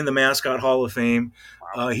already in the Mascot Hall of Fame.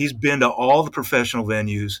 He's been to all the professional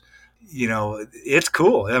venues. It's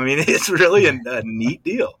cool. I mean, it's really a neat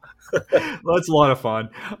deal. Well, that's a lot of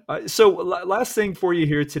fun. Last thing for you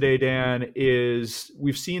here today, Dan, is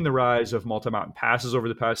we've seen the rise of multi-mountain passes over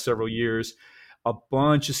the past several years. A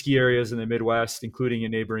bunch of ski areas in the Midwest, including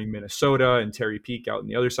in neighboring Minnesota and Terry Peak out on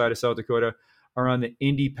the other side of South Dakota, are on the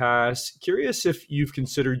Indy Pass. Curious if you've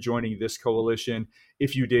considered joining this coalition.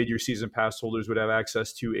 If you did, your season pass holders would have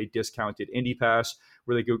access to a discounted Indy Pass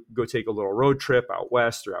where they go take a little road trip out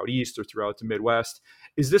west or out east or throughout the Midwest.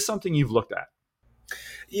 Is this something you've looked at?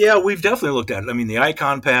 Yeah, we've definitely looked at it. I mean, the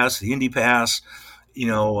Icon Pass, the Indy Pass,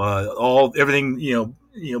 everything,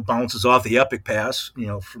 bounces off the Epic Pass,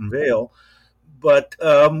 from Vail. But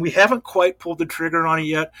we haven't quite pulled the trigger on it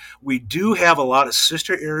yet. We do have a lot of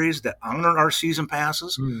sister areas that honor our season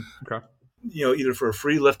passes. Okay. Either for a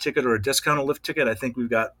free lift ticket or a discounted lift ticket. I think we've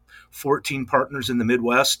got 14 partners in the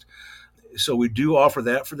Midwest. So we do offer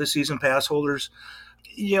that for the season pass holders.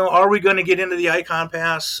 Are we going to get into the Icon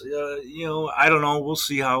Pass? I don't know. We'll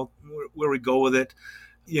see where we go with it.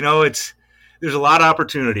 There's a lot of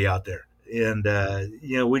opportunity out there. And,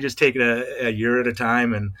 we just take it a year at a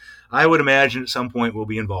time. And I would imagine at some point we'll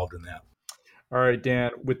be involved in that. All right,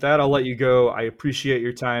 Dan, with that, I'll let you go. I appreciate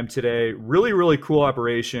your time today. Really, really cool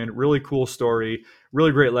operation, really cool story,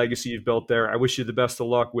 really great legacy you've built there. I wish you the best of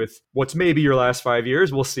luck with what's maybe your last 5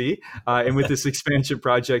 years. We'll see. And with this expansion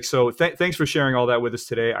project. So thanks for sharing all that with us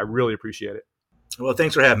today. I really appreciate it. Well,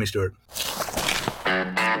 thanks for having me, Stuart.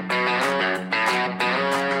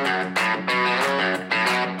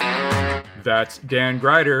 That's Dan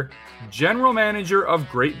Greider, General Manager of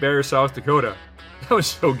Great Bear, South Dakota. That was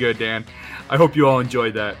so good, Dan. I hope you all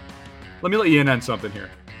enjoyed that. Let me let you in on something here.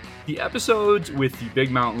 The episodes with the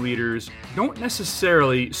big mountain leaders don't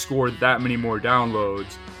necessarily score that many more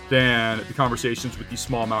downloads than the conversations with the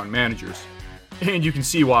small mountain managers. And you can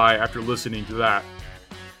see why after listening to that.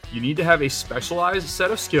 You need to have a specialized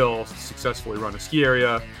set of skills to successfully run a ski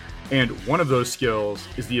area, and one of those skills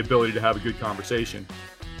is the ability to have a good conversation.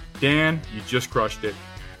 Dan, you just crushed it.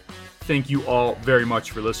 Thank you all very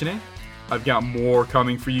much for listening. I've got more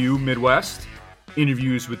coming for you, Midwest.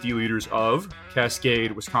 Interviews with the leaders of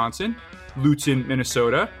Cascade, Wisconsin, Lutzen,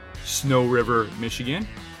 Minnesota, Snow River, Michigan,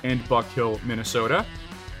 and Buck Hill, Minnesota.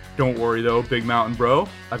 Don't worry though, Big Mountain Bro,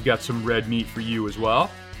 I've got some red meat for you as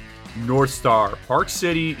well. North Star, Park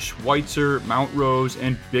City, Schweitzer, Mount Rose,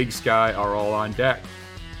 and Big Sky are all on deck.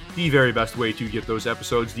 The very best way to get those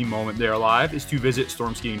episodes the moment they're live is to visit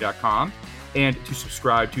stormskiing.com and to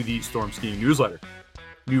subscribe to the Storm Skiing newsletter.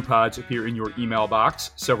 New pods appear in your email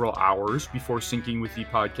box several hours before syncing with the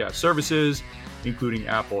podcast services, including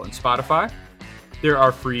Apple and Spotify. There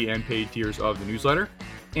are free and paid tiers of the newsletter,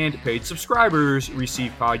 and paid subscribers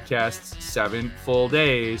receive podcasts 7 full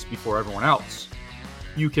days before everyone else.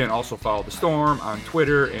 You can also follow the Storm on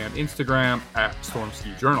Twitter and Instagram at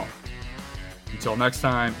StormSkiJournal. Until next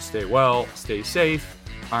time, stay well, stay safe.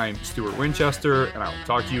 I'm Stuart Winchester, and I will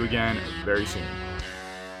talk to you again very soon.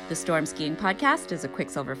 The Storm Skiing Podcast is a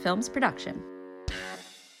Quicksilver Films production.